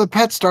did he go to the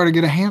pet store to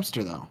get a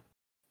hamster though?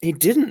 He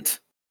didn't.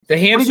 The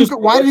hamster.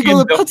 Why did he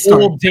go to the pet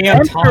store?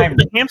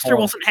 The hamster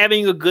wasn't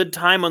having a good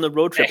time on the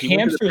road trip. He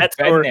went to the pet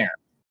store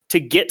to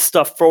get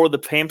stuff for the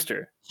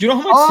hamster. You know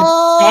how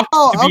much it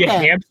sucks to be a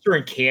hamster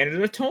in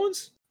Canada,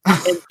 Tones?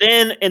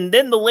 and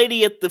then the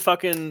lady at the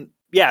fucking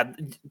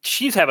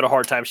she's having a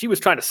hard time. She was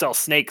trying to sell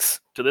snakes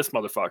to this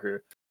motherfucker.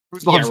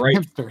 Who's loves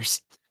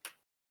hamsters?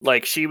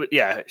 Like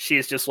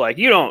she's just like,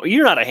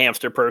 you're not a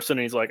hamster person.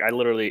 And he's like, I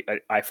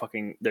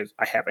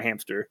have a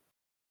hamster.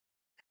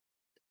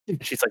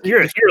 And she's like,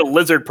 you're a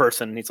lizard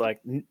person. And he's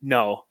like,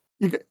 no.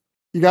 You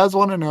guys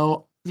want to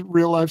know a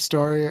real life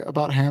story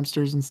about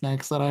hamsters and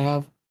snakes that I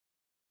have?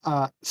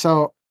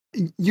 So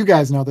you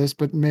guys know this,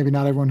 but maybe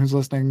not everyone who's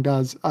listening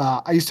does.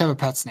 I used to have a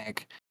pet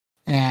snake,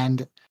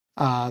 and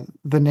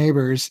the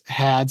neighbors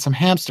had some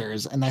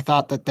hamsters, and they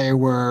thought that they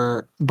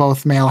were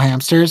both male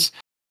hamsters.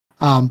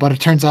 But it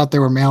turns out they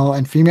were male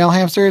and female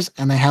hamsters,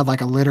 and they had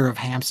like a litter of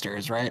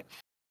hamsters, right?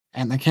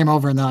 And they came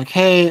over and they're like,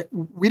 hey,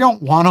 we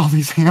don't want all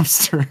these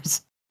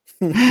hamsters.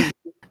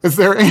 Is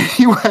there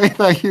any way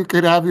that you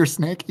could have your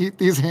snake eat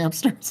these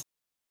hamsters?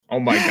 Oh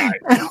my God.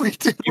 And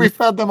we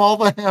fed them all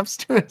the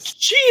hamsters.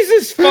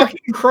 Jesus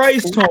fucking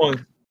Christ,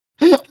 Tone.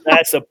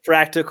 That's a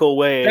practical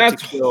way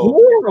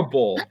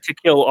horrible. To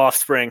kill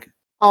offspring.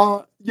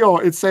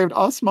 It saved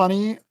us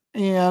money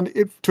and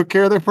it took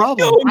care of their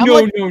problem.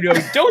 No.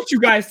 Don't you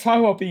guys talk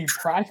about being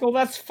practical?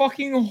 That's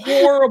fucking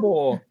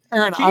horrible.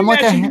 Aaron, I'm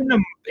like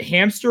a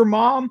hamster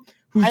mom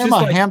who's just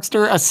a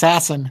hamster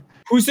assassin.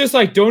 Who's just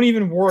like, don't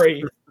even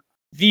worry.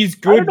 These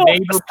good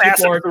neighbor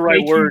people are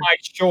taking my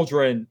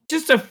children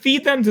just to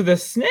feed them to the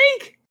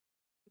snake.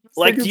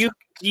 Like, do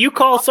you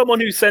call someone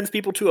who sends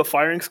people to a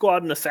firing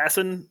squad an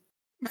assassin?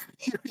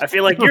 I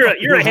feel like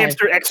you're a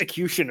hamster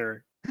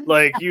executioner.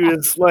 Like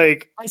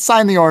I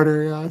signed the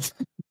order.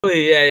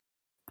 Yeah.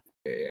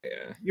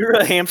 You're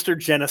a hamster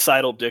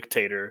genocidal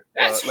dictator.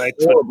 That's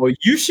horrible.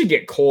 You should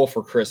get coal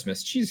for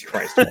Christmas. Jesus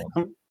Christ.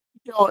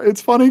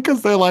 It's funny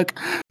because they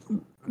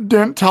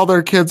didn't tell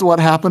their kids what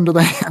happened to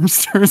the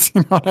hamsters.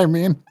 You know what I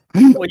mean?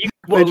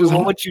 What would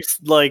you say?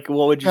 Like,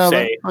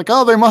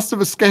 oh, they must have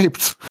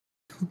escaped.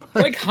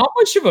 Like, how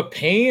much of a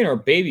pain are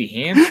baby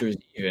hamsters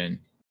even?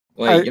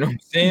 Like, you know what I'm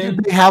saying?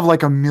 They have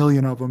like 1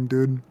 million of them,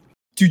 dude.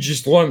 Dude,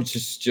 just let them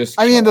just.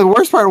 I mean, the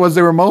worst part was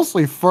they were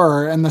mostly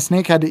fur, and the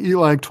snake had to eat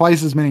like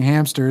twice as many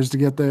hamsters to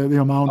get the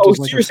amount. Oh,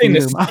 so you're saying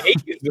the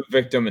snake is the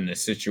victim in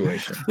this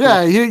situation?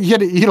 Yeah, he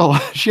had to eat a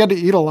lot. She had to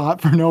eat a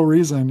lot for no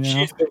reason.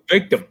 She's the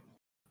victim.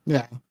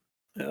 Yeah.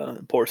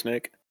 Poor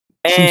snake.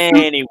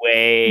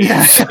 Anyway,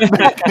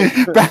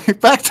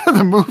 back to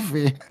the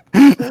movie.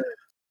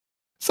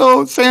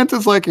 So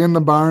Santa's like in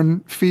the barn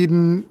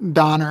feeding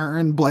Donner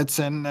and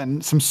Blitzen,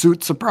 and some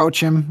suits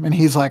approach him, and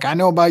he's like, I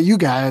know about you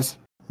guys.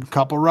 A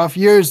couple rough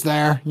years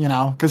there, you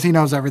know, because he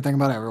knows everything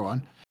about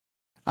everyone.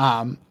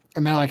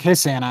 And they're like, hey,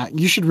 Santa,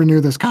 you should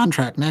renew this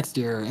contract next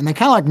year. And they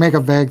kind of like make a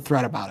vague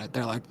threat about it.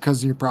 They're like,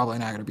 because you're probably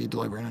not going to be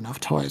delivering enough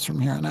toys from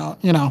here on out,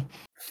 you know?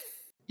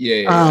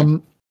 Yeah.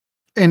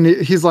 And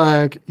he's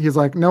like,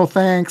 no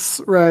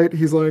thanks, right?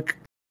 He's like,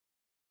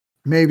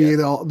 maybe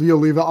you'll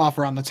leave the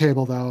offer on the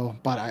table though,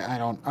 but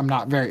I'm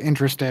not very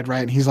interested,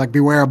 right? And he's like,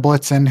 beware of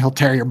Blitzen, he'll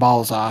tear your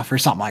balls off or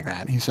something like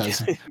that. He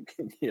says,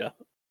 yeah.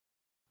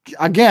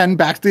 Again,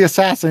 back to the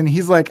assassin.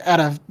 He's like at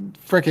a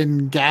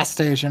freaking gas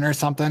station or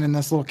something, and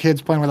this little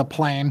kid's playing with a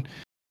plane.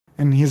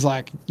 And he's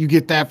like, you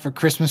get that for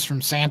Christmas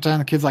from Santa?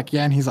 And the kid's like,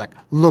 yeah. And he's like,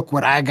 look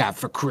what I got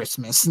for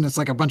Christmas. And it's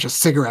like a bunch of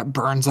cigarette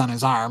burns on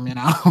his arm, you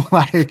know?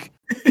 Like,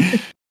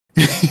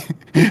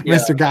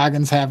 Mr.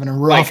 Goggins having a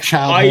rough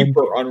childhood.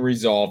 Hyper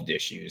unresolved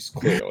issues,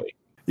 clearly.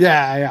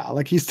 Yeah.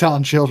 Like, he's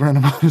telling children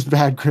about his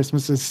bad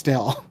Christmases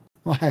still.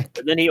 Like,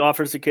 and then he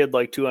offers the kid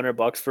like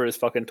 $200 for his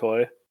fucking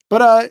toy.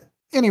 But,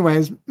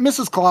 anyways,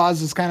 Mrs.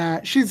 Claus is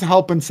she's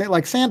helping,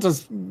 like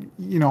Santa's,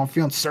 you know,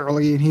 feeling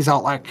surly, and he's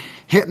out like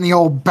hitting the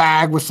old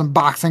bag with some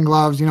boxing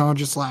gloves, you know,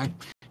 just like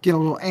getting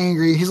a little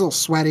angry. He's a little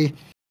sweaty,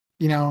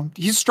 you know.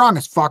 He's strong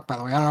as fuck, by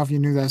the way. I don't know if you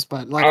knew this,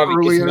 but like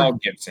earlier. It's Mel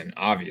Gibson,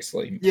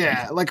 obviously.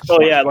 Yeah, like. Oh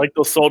yeah, like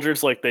those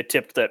soldiers, like they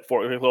tipped that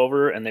forklift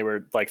over, and they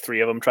were like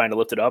 3 of them trying to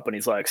lift it up, and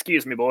he's like,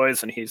 "Excuse me,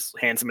 boys," and he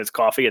hands him his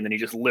coffee, and then he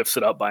just lifts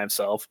it up by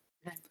himself.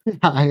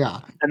 Yeah.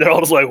 And they're all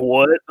just like,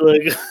 "What?"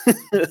 Like.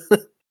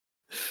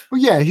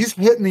 Well, yeah, he's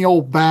hitting the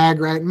old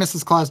bag, right?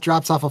 Mrs. Claus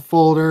drops off a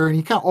folder, and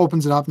he kind of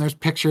opens it up, and there's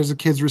pictures of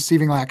kids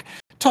receiving like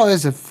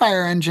toys of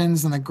fire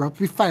engines, and they grow up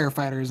to be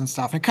firefighters and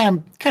stuff. And it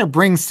kind of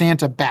brings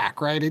Santa back,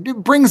 right? It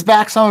brings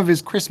back some of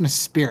his Christmas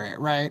spirit,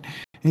 right?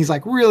 And he's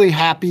like really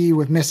happy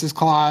with Mrs.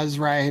 Claus,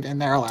 right? And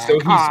they're like, so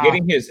he's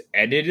getting his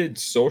edited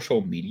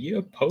social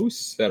media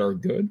posts that are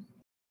good.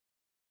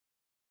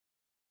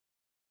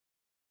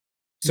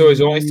 So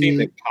he's only seeing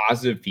the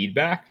positive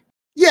feedback.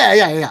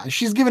 Yeah.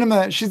 She's giving him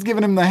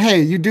the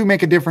hey, you do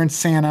make a difference,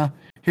 Santa.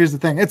 Here's the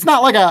thing. It's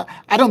not like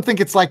I don't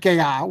think it's like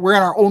we're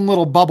in our own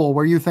little bubble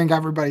where you think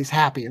everybody's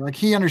happy. Like,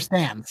 he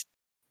understands.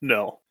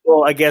 No.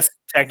 Well, I guess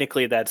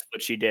technically that's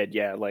what she did.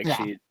 Yeah. Like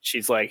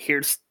she's like,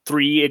 here's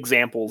 3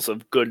 examples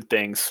of good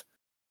things.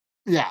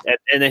 Yeah.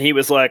 And then he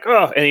was like,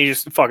 oh, and he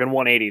just fucking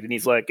 180'd, and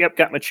he's like, yep,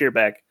 got my cheer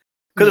back.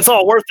 Because it's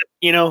all worth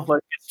it, you know?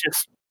 Like, it's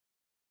just.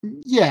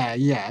 Yeah.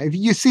 If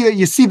you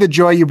see the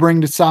joy you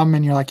bring to some,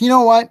 and you're like, you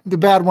know what? The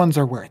bad ones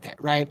are worth it,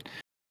 right?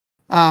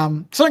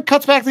 So it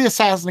cuts back to the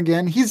assassin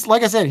again. He's,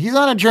 like I said, he's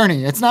on a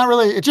journey. It's not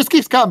really, it just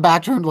keeps cutting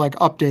back to him to like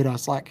update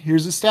us. Like,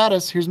 here's the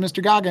status. Here's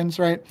Mr. Goggins,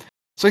 right?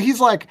 So he's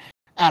like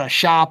at a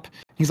shop.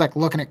 He's like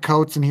looking at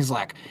coats, and he's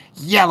like,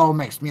 yellow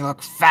makes me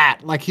look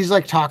fat. Like, he's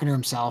like talking to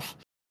himself.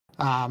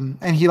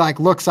 And he like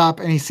looks up,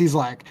 and he sees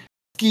like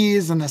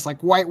skis and this like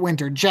white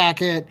winter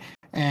jacket.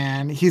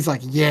 And he's like,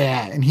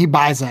 yeah. And he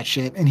buys that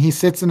shit, and he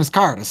sits in his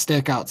car to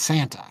stake out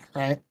Santa,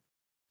 right?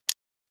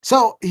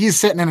 So he's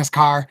sitting in his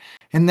car,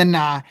 and then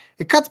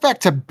it cuts back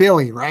to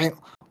Billy, right?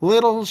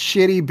 Little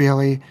shitty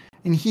Billy.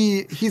 And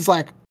he's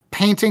like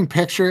painting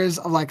pictures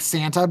of like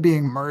Santa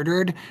being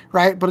murdered,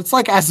 right? But it's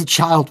like as a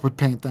child would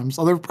paint them.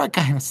 So they're probably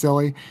kind of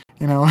silly,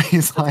 you know?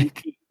 He's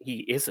like... He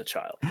is a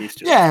child. He's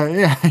just...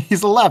 Yeah.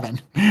 He's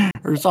 11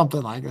 or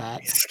something like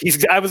that.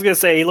 I was going to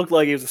say he looked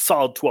like he was a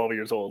solid 12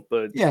 years old,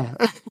 but... Yeah.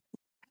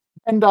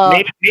 And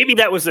maybe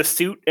that was the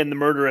suit and the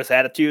murderous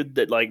attitude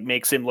that like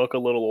makes him look a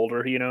little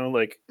older, you know,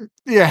 like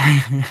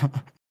yeah.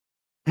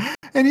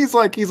 And he's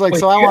like, Wait,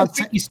 so I want.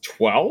 He's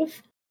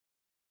 12.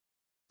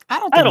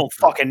 I don't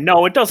fucking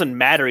know. It doesn't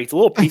matter. He's a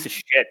little piece of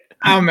shit.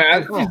 I'm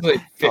mad. He's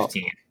like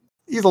 15.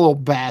 He's a little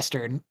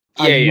bastard.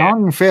 Yeah,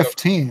 young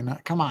 15.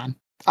 Come on.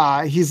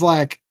 He's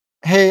like,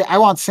 hey, I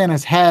want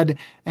Santa's head,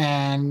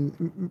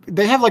 and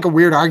they have like a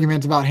weird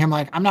argument about him.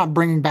 Like, I'm not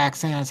bringing back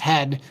Santa's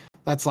head.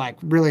 That's like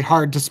really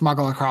hard to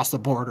smuggle across the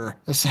border,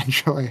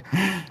 essentially,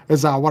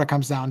 is what it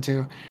comes down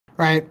to,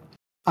 right?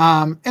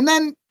 And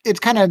then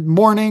it's kind of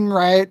morning,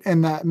 right?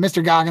 And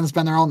Mr. Goggins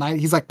been there all night.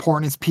 He's like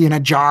pouring his pee in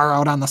a jar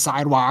out on the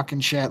sidewalk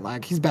and shit.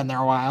 Like, he's been there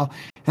a while.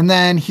 And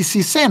then he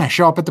sees Santa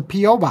show up at the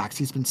P.O. box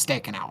he's been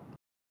staking out,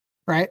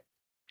 right?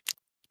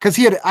 Because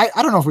he had, I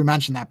don't know if we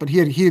mentioned that, but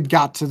he had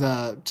got to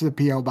the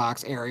P.O.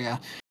 box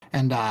area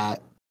and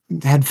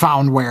had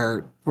found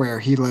where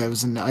he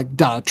lives and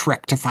done a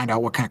trick to find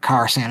out what kind of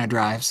car Santa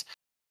drives.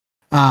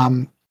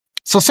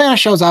 So Santa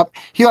shows up.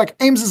 He like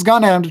aims his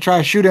gun at him to try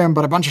to shoot him,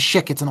 but a bunch of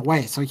shit gets in the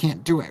way, so he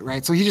can't do it,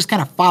 right? So he just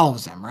kind of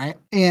follows him, right?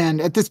 And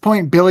at this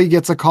point, Billy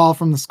gets a call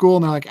from the school,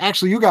 and they're like,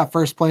 actually, you got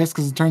first place,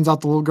 because it turns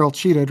out the little girl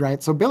cheated,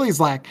 right? So Billy's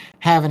like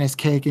having his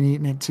cake and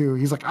eating it too.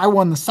 He's like, I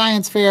won the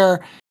science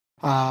fair.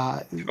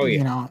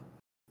 You know,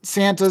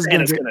 Santa's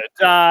gonna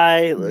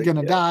die.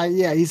 Die.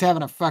 Yeah, he's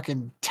having a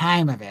fucking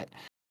time of it,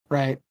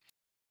 right?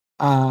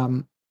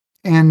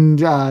 And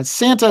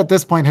Santa at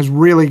this point has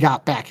really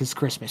got back his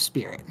Christmas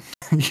spirit.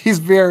 He's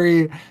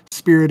very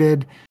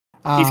spirited.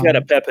 He's got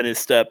a pep in his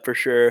step for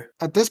sure.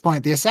 At this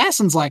point, the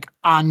assassin's like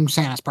on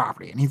Santa's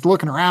property, and he's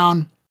looking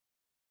around,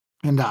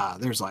 and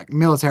there's like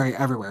military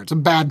everywhere. It's a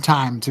bad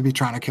time to be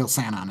trying to kill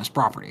Santa on his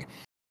property.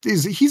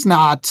 He's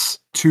not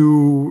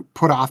too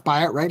put off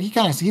by it, right?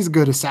 He's a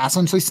good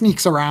assassin, so he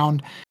sneaks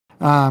around.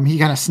 He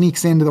kind of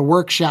sneaks into the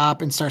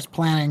workshop and starts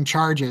planning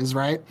charges,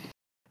 right?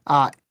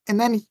 And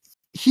then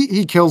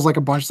he kills like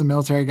a bunch of the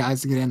military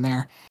guys to get in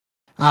there.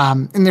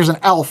 And there's an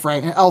elf,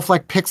 right? And elf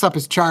like picks up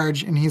his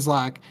charge, and he's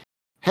like,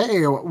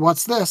 "Hey,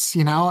 what's this?"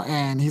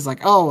 And he's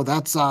like, "Oh,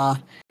 that's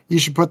you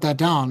should put that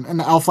down." And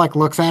the elf like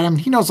looks at him.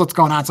 He knows what's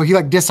going on, so he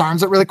like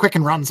disarms it really quick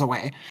and runs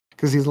away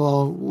because he's a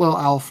little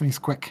elf and he's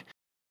quick.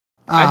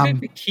 I think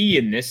the key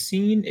in this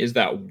scene is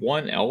that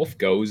one elf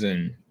goes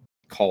and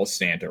calls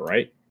Santa,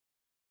 right?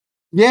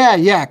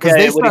 Yeah, because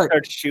they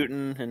start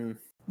shooting and.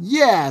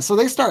 Yeah, so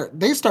they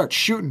start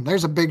shooting.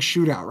 There's a big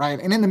shootout, right?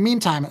 And in the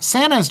meantime,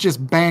 Santa's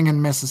just banging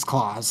Mrs.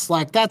 Claus.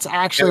 Like that's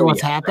actually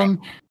what's happened.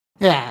 Bro.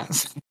 Yeah,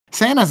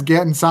 Santa's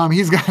getting some.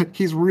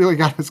 He's really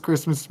got his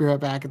Christmas spirit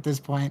back at this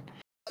point.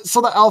 So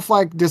the elf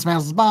like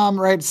dismantles the bomb,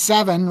 right?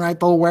 7, right?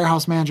 The little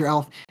warehouse manager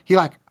elf. He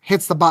like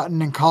hits the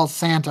button and calls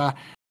Santa,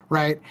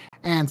 right?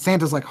 And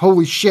Santa's like,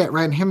 "Holy shit!"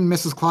 Right? And him and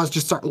Mrs. Claus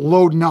just start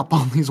loading up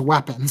all these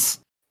weapons.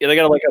 Yeah, they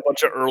got like a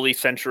bunch of early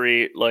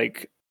century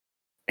like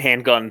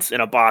handguns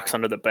in a box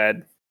under the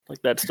bed. Like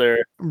that's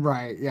their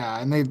right.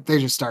 Yeah, and they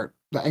just start.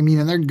 I mean,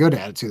 and they're good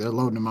at it too. They're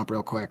loading them up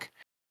real quick.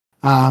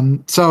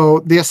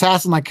 So the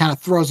assassin like kind of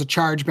throws a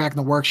charge back in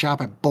the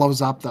workshop and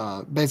blows up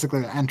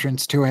basically the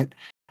entrance to it.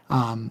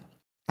 And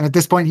at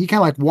this point, he kind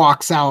of like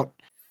walks out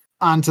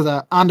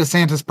onto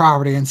Santa's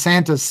property, and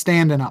Santa's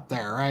standing up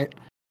there, right?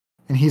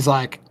 And he's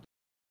like,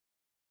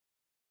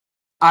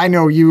 "I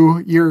know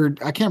you.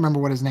 I can't remember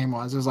what his name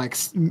was. It was like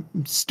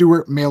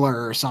Stuart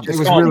Miller or something.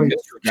 Just it was really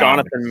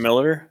Jonathan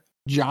Miller.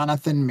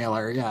 Jonathan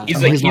Miller, yeah.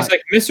 He's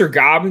like, "Mr.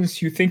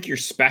 Gobbins, you think you're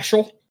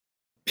special?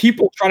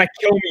 People try to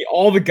kill me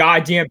all the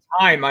goddamn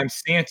time. I'm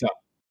Santa.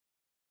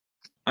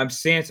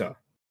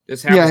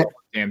 This happens all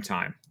the damn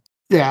time."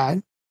 Yeah.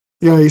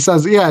 Yeah, he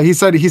said,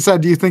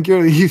 "Do you think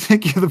you're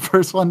the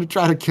first one to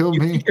try to kill me?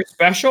 Think you're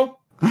special?"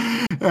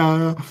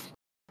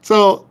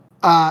 So,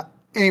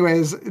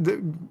 anyways,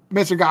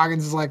 Mr.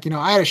 Goggins is like,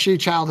 I had a shitty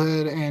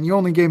childhood, and you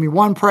only gave me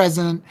one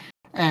present.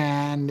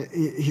 And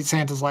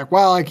Santa's like,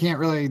 "Well, I can't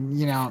really,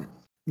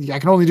 I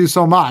can only do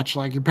so much.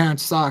 Like your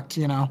parents sucked,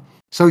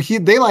 So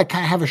they like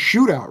kind of have a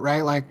shootout,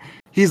 right? Like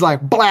he's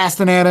like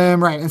blasting at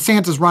him, right? And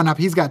Santa's run up.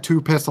 He's got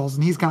 2 pistols,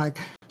 and he's kind of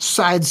like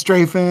side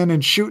strafing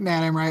and shooting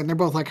at him, right? And they're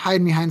both like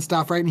hiding behind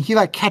stuff, right? And he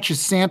like catches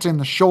Santa in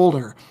the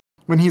shoulder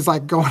when he's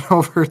like going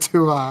over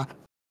to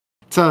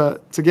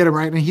get him,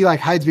 right? And he like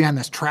hides behind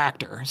this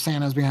tractor.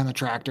 Santa's behind the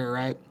tractor,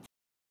 right?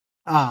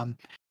 And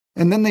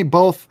then they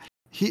both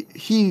he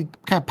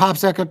kind of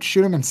pops back up to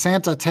shoot him, and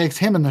Santa takes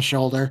him in the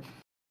shoulder.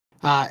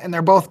 And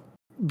they're both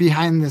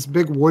behind this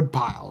big wood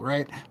pile,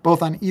 right?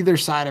 Both on either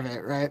side of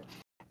it, right?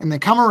 And they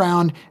come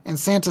around, and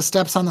Santa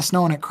steps on the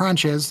snow, and it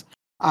crunches.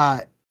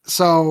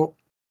 So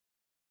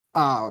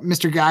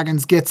Mr.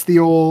 Goggins gets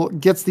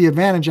the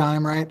advantage on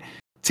him, right?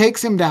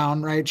 Takes him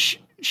down, right?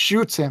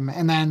 Shoots him,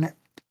 and then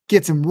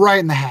gets him right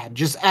in the head.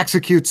 Just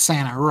executes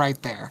Santa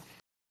right there,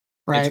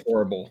 right? It's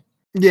horrible.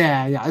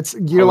 Yeah.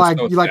 You're like,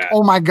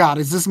 "Oh my God,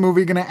 is this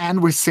movie gonna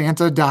end with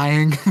Santa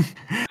dying?"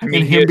 I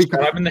mean, he gets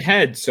shot in the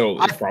head,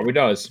 so it probably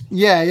does.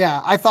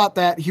 Yeah. I thought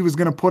that he was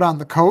gonna put on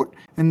the coat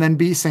and then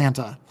be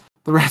Santa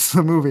the rest of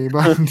the movie,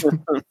 but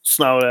that's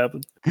not what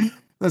happened.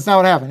 That's not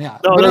what happened. Yeah.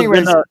 No, but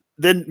anyways,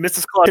 then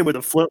Mrs. Claus with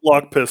a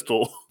flintlock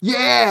pistol.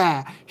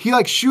 Yeah, he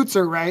like shoots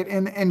her, right,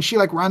 and she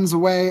like runs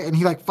away, and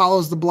he like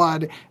follows the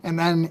blood, and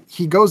then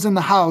he goes in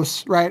the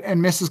house, right,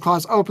 and Mrs.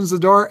 Claus opens the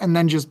door, and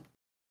then just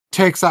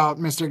takes out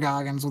Mr.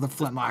 Goggins with a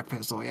flintlock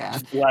pistol. Yeah,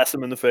 just blasts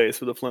him in the face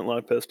with a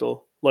flintlock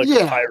pistol like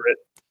a pirate.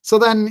 So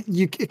then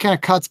it kind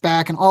of cuts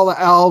back, and all the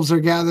elves are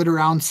gathered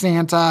around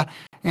Santa,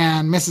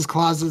 and Mrs.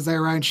 Claus is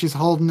there, right? She's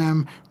holding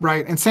him,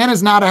 right? And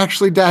Santa's not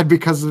actually dead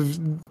because of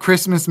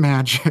Christmas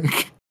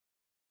magic.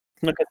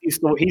 Look, he's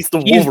the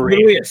Wolverine. He's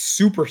literally a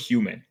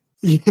superhuman.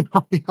 He's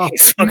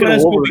fucking a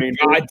Wolverine.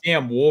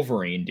 Goddamn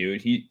Wolverine,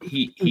 dude.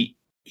 He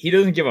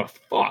doesn't give a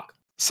fuck.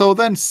 So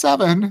then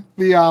 7,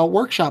 the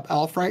workshop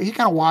elf, right? He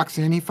kind of walks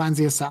in. He finds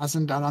the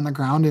assassin dead on the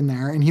ground in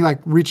there, and he like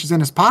reaches in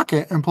his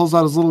pocket and pulls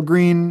out his little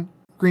green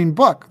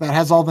book that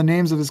has all the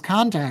names of his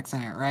contacts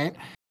in it, right?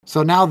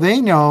 So now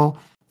they know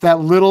that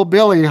little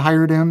Billy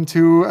hired him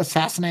to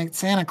assassinate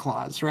Santa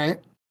Claus, right?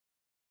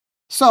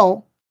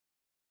 So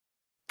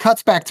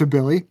cuts back to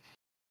Billy.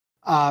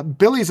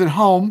 Billy's at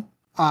home,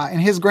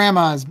 and his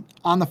grandma is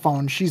on the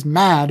phone. She's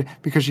mad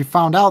because she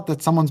found out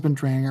that someone's been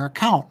draining her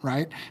account,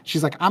 right?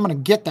 She's like, "I'm going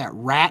to get that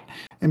rat."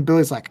 And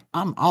Billy's like,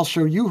 "I'll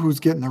show you who's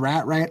getting the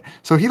rat," right?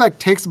 So he like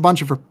takes a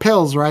bunch of her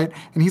pills, right?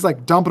 And he's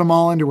like dumping them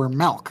all into her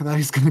milk that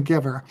he's going to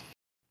give her,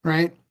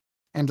 right?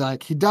 And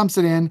like he dumps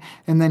it in,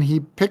 and then he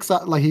picks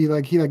up, he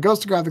goes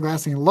to grab the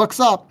glass, and he looks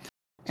up,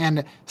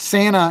 and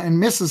Santa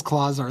and Mrs.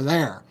 Claus are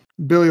there.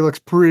 Billy looks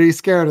pretty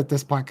scared at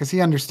this point because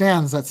he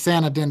understands that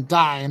Santa didn't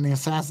die and the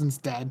assassin's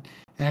dead.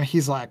 And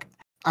he's like,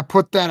 I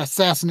put that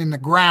assassin in the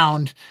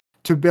ground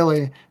to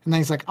Billy. And then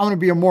he's like, I'm going to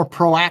be a more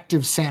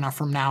proactive Santa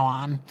from now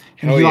on.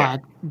 And he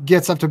like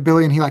gets up to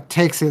Billy and he like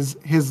takes his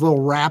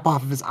little wrap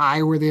off of his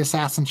eye where the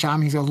assassin shot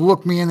him. He goes,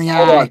 look me in the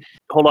eye.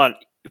 Hold on.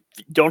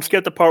 Don't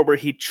skip the part where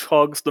he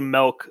chugs the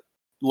milk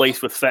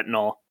laced with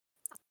fentanyl.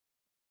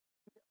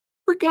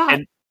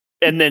 Forgot.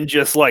 And then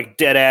just like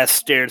dead ass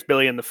stares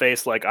Billy in the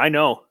face like, I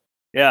know.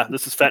 Yeah,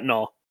 this is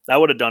fentanyl. I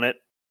would have done it.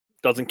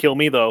 Doesn't kill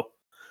me though.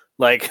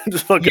 Like,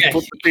 just fucking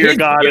put the fear of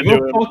God into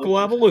it. The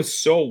level is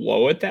so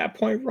low at that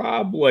point,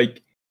 Rob.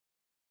 Like,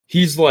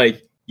 he's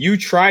like, you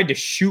tried to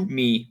shoot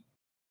me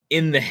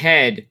in the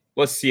head.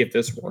 Let's see if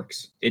this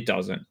works. It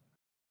doesn't.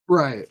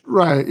 Right.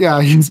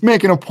 Yeah, he's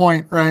making a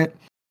point, right?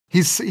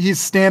 He's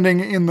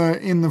standing in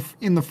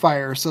the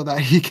fire so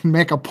that he can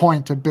make a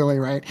point to Billy,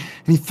 right?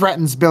 And he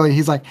threatens Billy.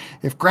 He's like,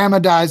 if Grandma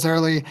dies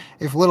early,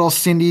 if little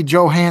Cindy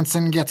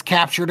Johansson gets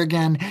captured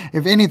again,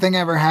 if anything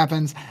ever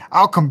happens,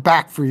 I'll come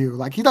back for you.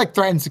 Like, he like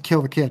threatens to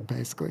kill the kid,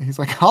 basically. He's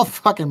like, I'll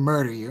fucking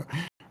murder you,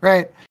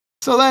 right?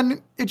 So then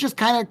it just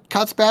kind of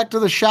cuts back to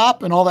the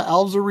shop and all the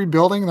elves are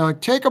rebuilding. They're like,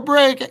 take a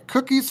break,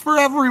 cookies for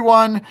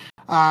everyone.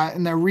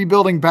 And they're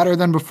rebuilding better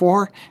than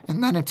before.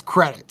 And then it's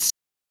credits.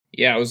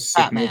 Yeah, it was a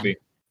sick movie.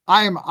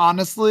 I am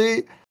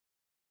honestly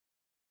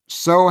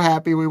so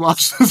happy we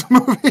watched this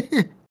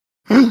movie.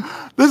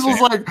 This was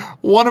like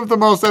one of the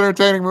most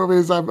entertaining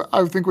movies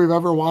I think we've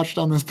ever watched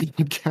on this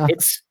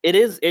podcast.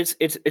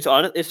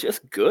 It's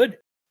just good.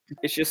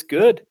 It's just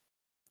good.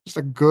 Just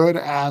a good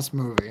ass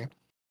movie.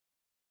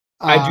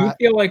 I do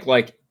feel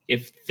like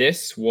if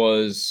this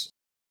was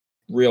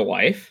real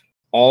life,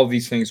 all of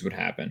these things would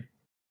happen.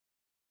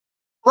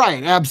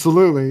 Right,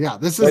 absolutely. Yeah,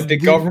 this is like the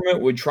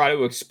government would try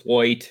to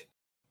exploit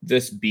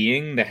this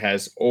being that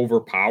has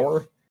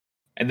overpower,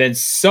 and then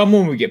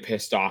someone would get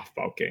pissed off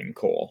about getting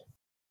coal.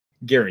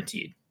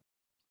 Guaranteed.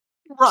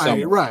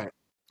 Right.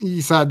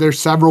 He said there's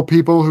several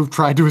people who've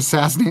tried to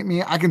assassinate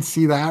me. I can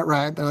see that,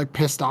 right? They're like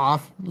pissed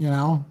off, you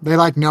know. They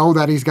like know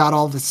that he's got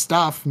all this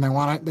stuff and they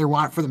want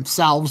it for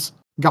themselves.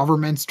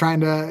 Government's trying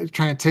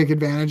to take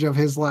advantage of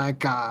his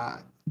like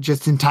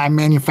just in time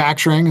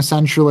manufacturing,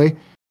 essentially.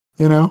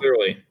 You know?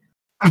 Clearly.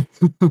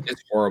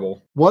 It's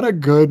horrible. What a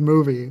good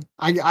movie.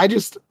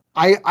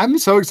 I'm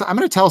so excited. I'm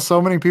going to tell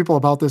so many people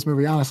about this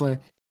movie, honestly.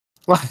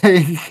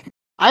 Like,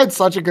 I had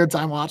such a good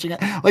time watching it.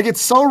 Like,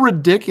 it's so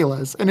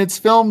ridiculous and it's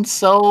filmed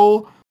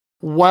so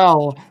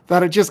well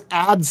that it just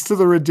adds to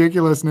the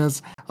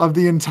ridiculousness of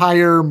the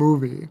entire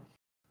movie.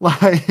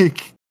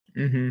 Like,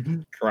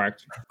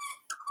 correct.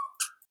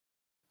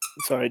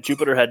 Sorry,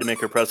 Jupiter had to make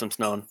her presence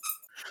known.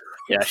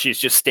 Yeah, she's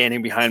just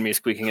standing behind me,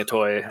 squeaking a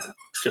toy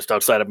just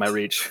outside of my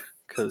reach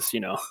because, you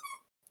know,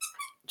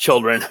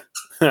 children.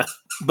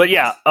 But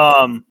yeah,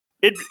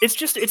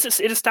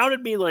 it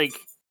astounded me. Like,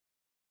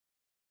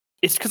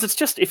 it's because it's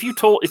just if you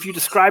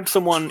described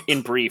someone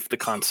in brief the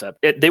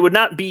concept, they would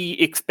not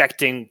be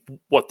expecting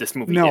what this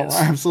movie is. No,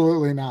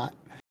 absolutely not.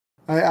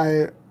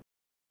 I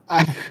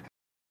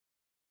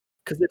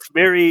because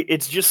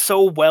it's just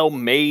so well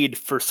made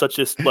for such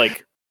a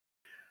like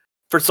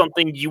for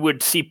something you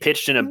would see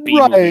pitched in a B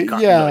movie.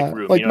 Yeah,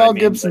 room, like you know Mel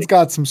Gibson's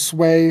got some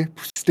sway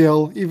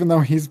still, even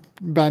though he's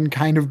been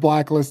kind of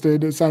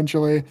blacklisted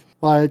essentially.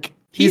 Like.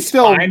 He's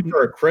still fine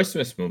for a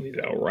Christmas movie,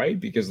 though, right?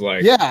 Because,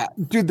 like, yeah,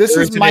 dude, this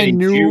is my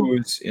new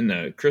Jews in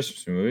the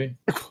Christmas movie.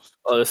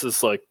 Oh, this is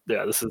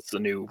the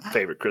new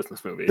favorite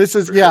Christmas movie. This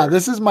is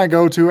this is my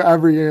go-to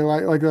every year.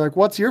 Like,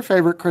 what's your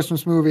favorite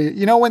Christmas movie?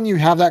 You know, when you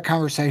have that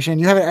conversation,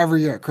 you have it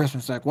every year at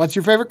Christmas. Like, what's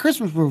your favorite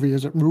Christmas movie?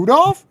 Is it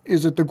Rudolph?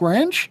 Is it The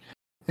Grinch?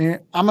 And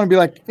I'm gonna be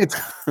like, it's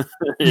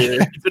is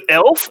it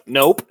Elf?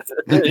 Nope,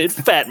 it's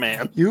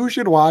Fatman. You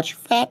should watch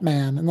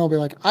Fatman, and they'll be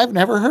like, I've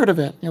never heard of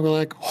it. And you'll be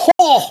like,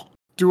 oh.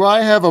 Do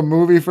I have a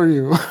movie for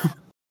you?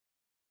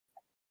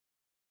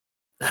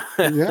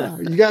 Yeah.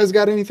 You guys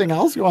got anything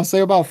else you want to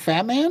say about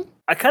Fatman?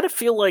 I kind of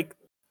feel like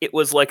it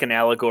was like an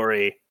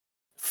allegory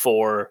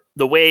for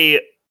the way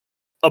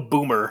a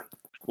boomer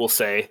will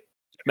say,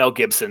 Mel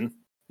Gibson,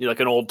 like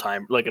an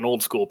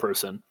old school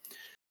person,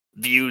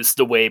 views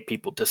the way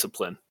people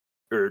discipline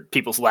or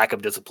people's lack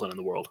of discipline in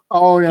the world.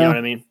 Oh, yeah. You know what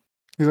I mean?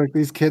 He's like,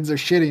 these kids are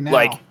shitty now.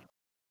 Like,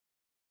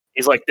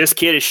 he's like, this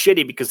kid is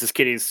shitty because this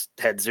kid has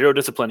had zero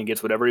discipline and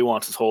gets whatever he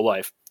wants his whole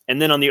life. And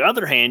then on the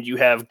other hand, you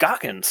have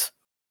Goggins,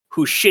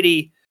 who's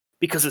shitty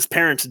because his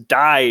parents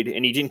died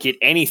and he didn't get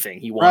anything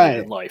he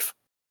wanted in life.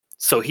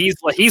 So he's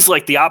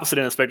like the opposite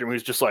end of the spectrum,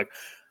 who's just like,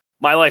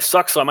 my life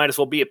sucks, so I might as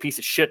well be a piece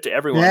of shit to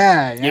everyone.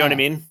 Yeah. You know what I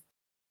mean?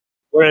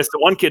 Whereas the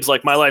one kid's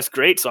like, my life's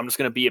great, so I'm just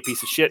going to be a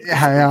piece of shit.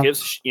 Yeah.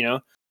 You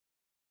know?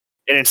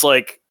 And it's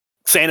like,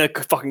 Santa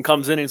fucking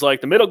comes in and he's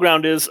like, the middle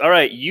ground is, all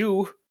right,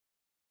 you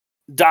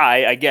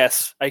die, I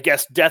guess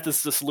death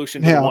is the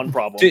solution to one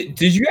problem.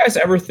 Did you guys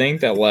ever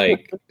think that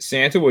like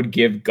Santa would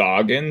give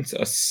Goggins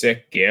a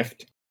sick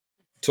gift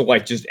to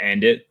like just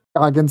end it?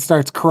 Goggins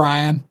starts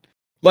crying.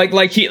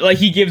 Like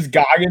he gives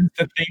Goggins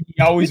the thing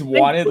he always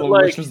wanted,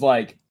 which was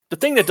like the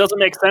thing that doesn't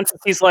make sense is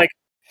he's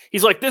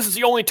like, this is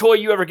the only toy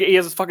you ever get. He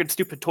has this fucking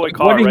stupid toy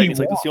car, right? He's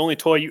like, this is the only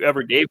toy you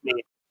ever gave me.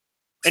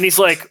 And he's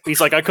like,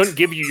 I couldn't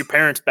give you your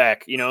parents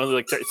back, you know.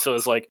 Like, so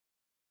it's like,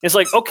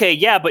 okay,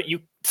 yeah, but you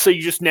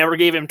just never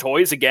gave him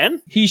toys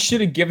again? He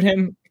should have given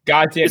him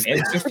goddamn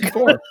N64.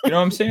 You know what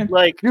I'm saying?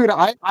 Like, dude,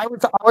 I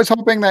was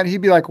hoping that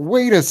he'd be like,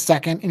 wait a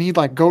second, and he'd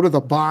like go to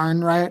the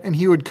barn, right? And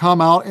he would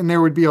come out, and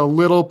there would be a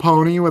little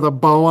pony with a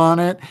bow on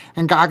it,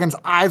 and Goggins'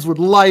 eyes would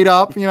light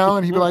up, you know,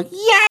 and he'd be like,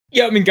 yeah.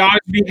 Yeah, I mean, God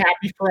would be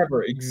happy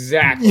forever.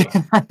 Exactly.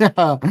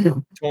 Yeah.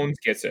 Tones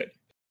gets it.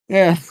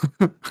 Yeah.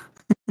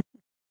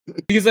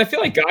 Because I feel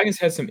like Goggins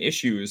had some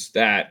issues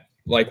that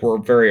like were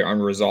very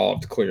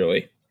unresolved,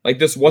 clearly. Like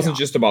this wasn't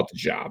just about the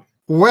job.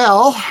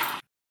 Well,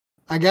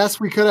 I guess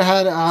we could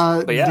have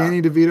had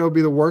Danny DeVito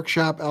be the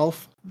workshop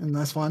elf in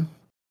this one.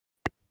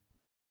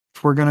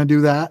 If we're gonna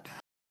do that.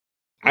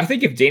 I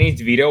think if Danny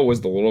DeVito was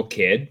the little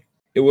kid,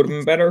 it would have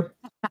been better.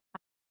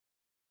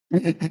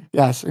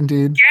 Yes,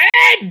 indeed.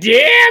 God damn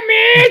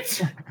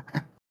it!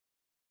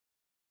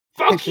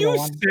 Fuck you,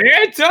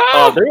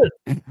 Santa!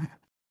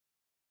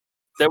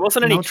 There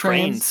wasn't any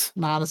trains.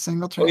 Not a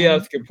single train. Oh yeah,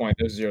 that's a good point.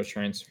 There's 0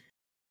 trains.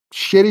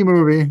 Shitty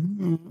movie.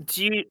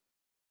 Do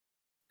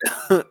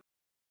you?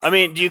 I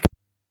mean, do you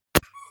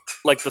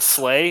like the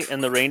sleigh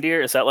and the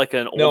reindeer? Is that like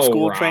an old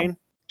school Rob. train?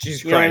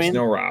 Jesus You Christ, know what I mean?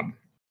 no, Rob.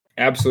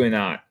 Absolutely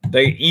not.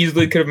 They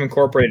easily could have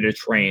incorporated a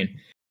train.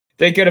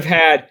 They could have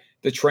had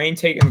the train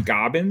taking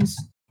Gobbins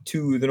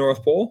to the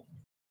North Pole.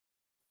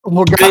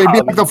 Well, it'd be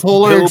like the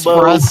Polar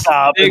Express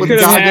with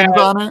Goggins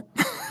on it.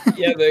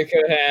 Yeah, they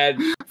could have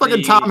had.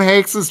 Fucking Tom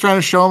Hanks is trying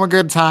to show him a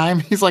good time.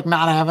 He's like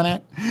not having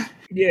it.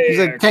 Yeah, he's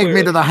like, take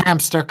me to the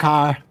hamster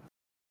car.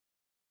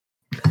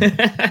 But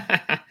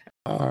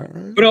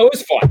no, it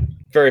was fun.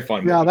 Very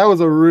fun. Yeah, that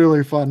was a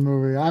really fun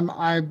movie. I'm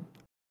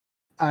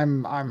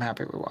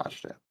happy we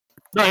watched it.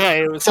 No, yeah,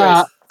 it was.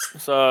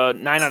 So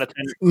 9 out of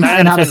 10.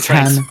 9 out of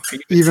 10.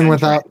 Even 10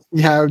 without,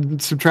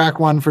 subtract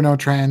 1 for no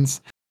trains.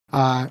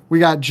 We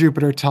got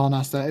Jupiter telling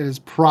us that it is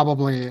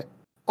probably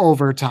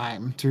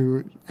overtime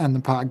to end the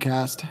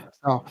podcast.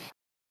 So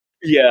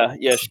yeah,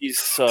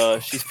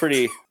 she's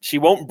pretty. She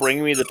won't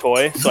bring me the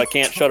toy, so I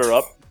can't shut her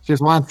up. She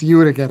just wants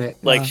you to get it.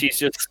 Like she's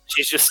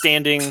just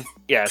standing.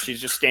 Yeah, she's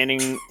just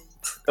standing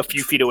a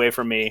few feet away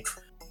from me,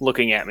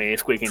 looking at me,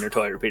 squeaking her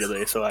toy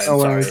repeatedly. So I'm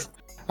sorry.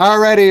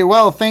 Alrighty,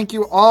 well, thank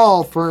you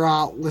all for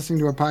listening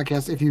to our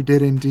podcast. If you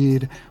did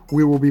indeed,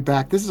 we will be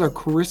back. This is our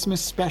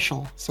Christmas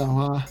special,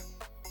 so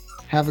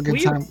have a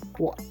good time.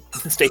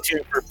 Stay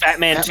tuned for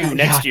Fatman 2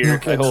 next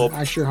year. I hope.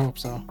 I sure hope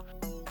so.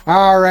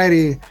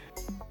 Alrighty,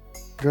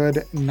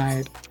 good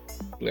night,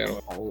 Yeah.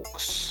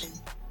 folks.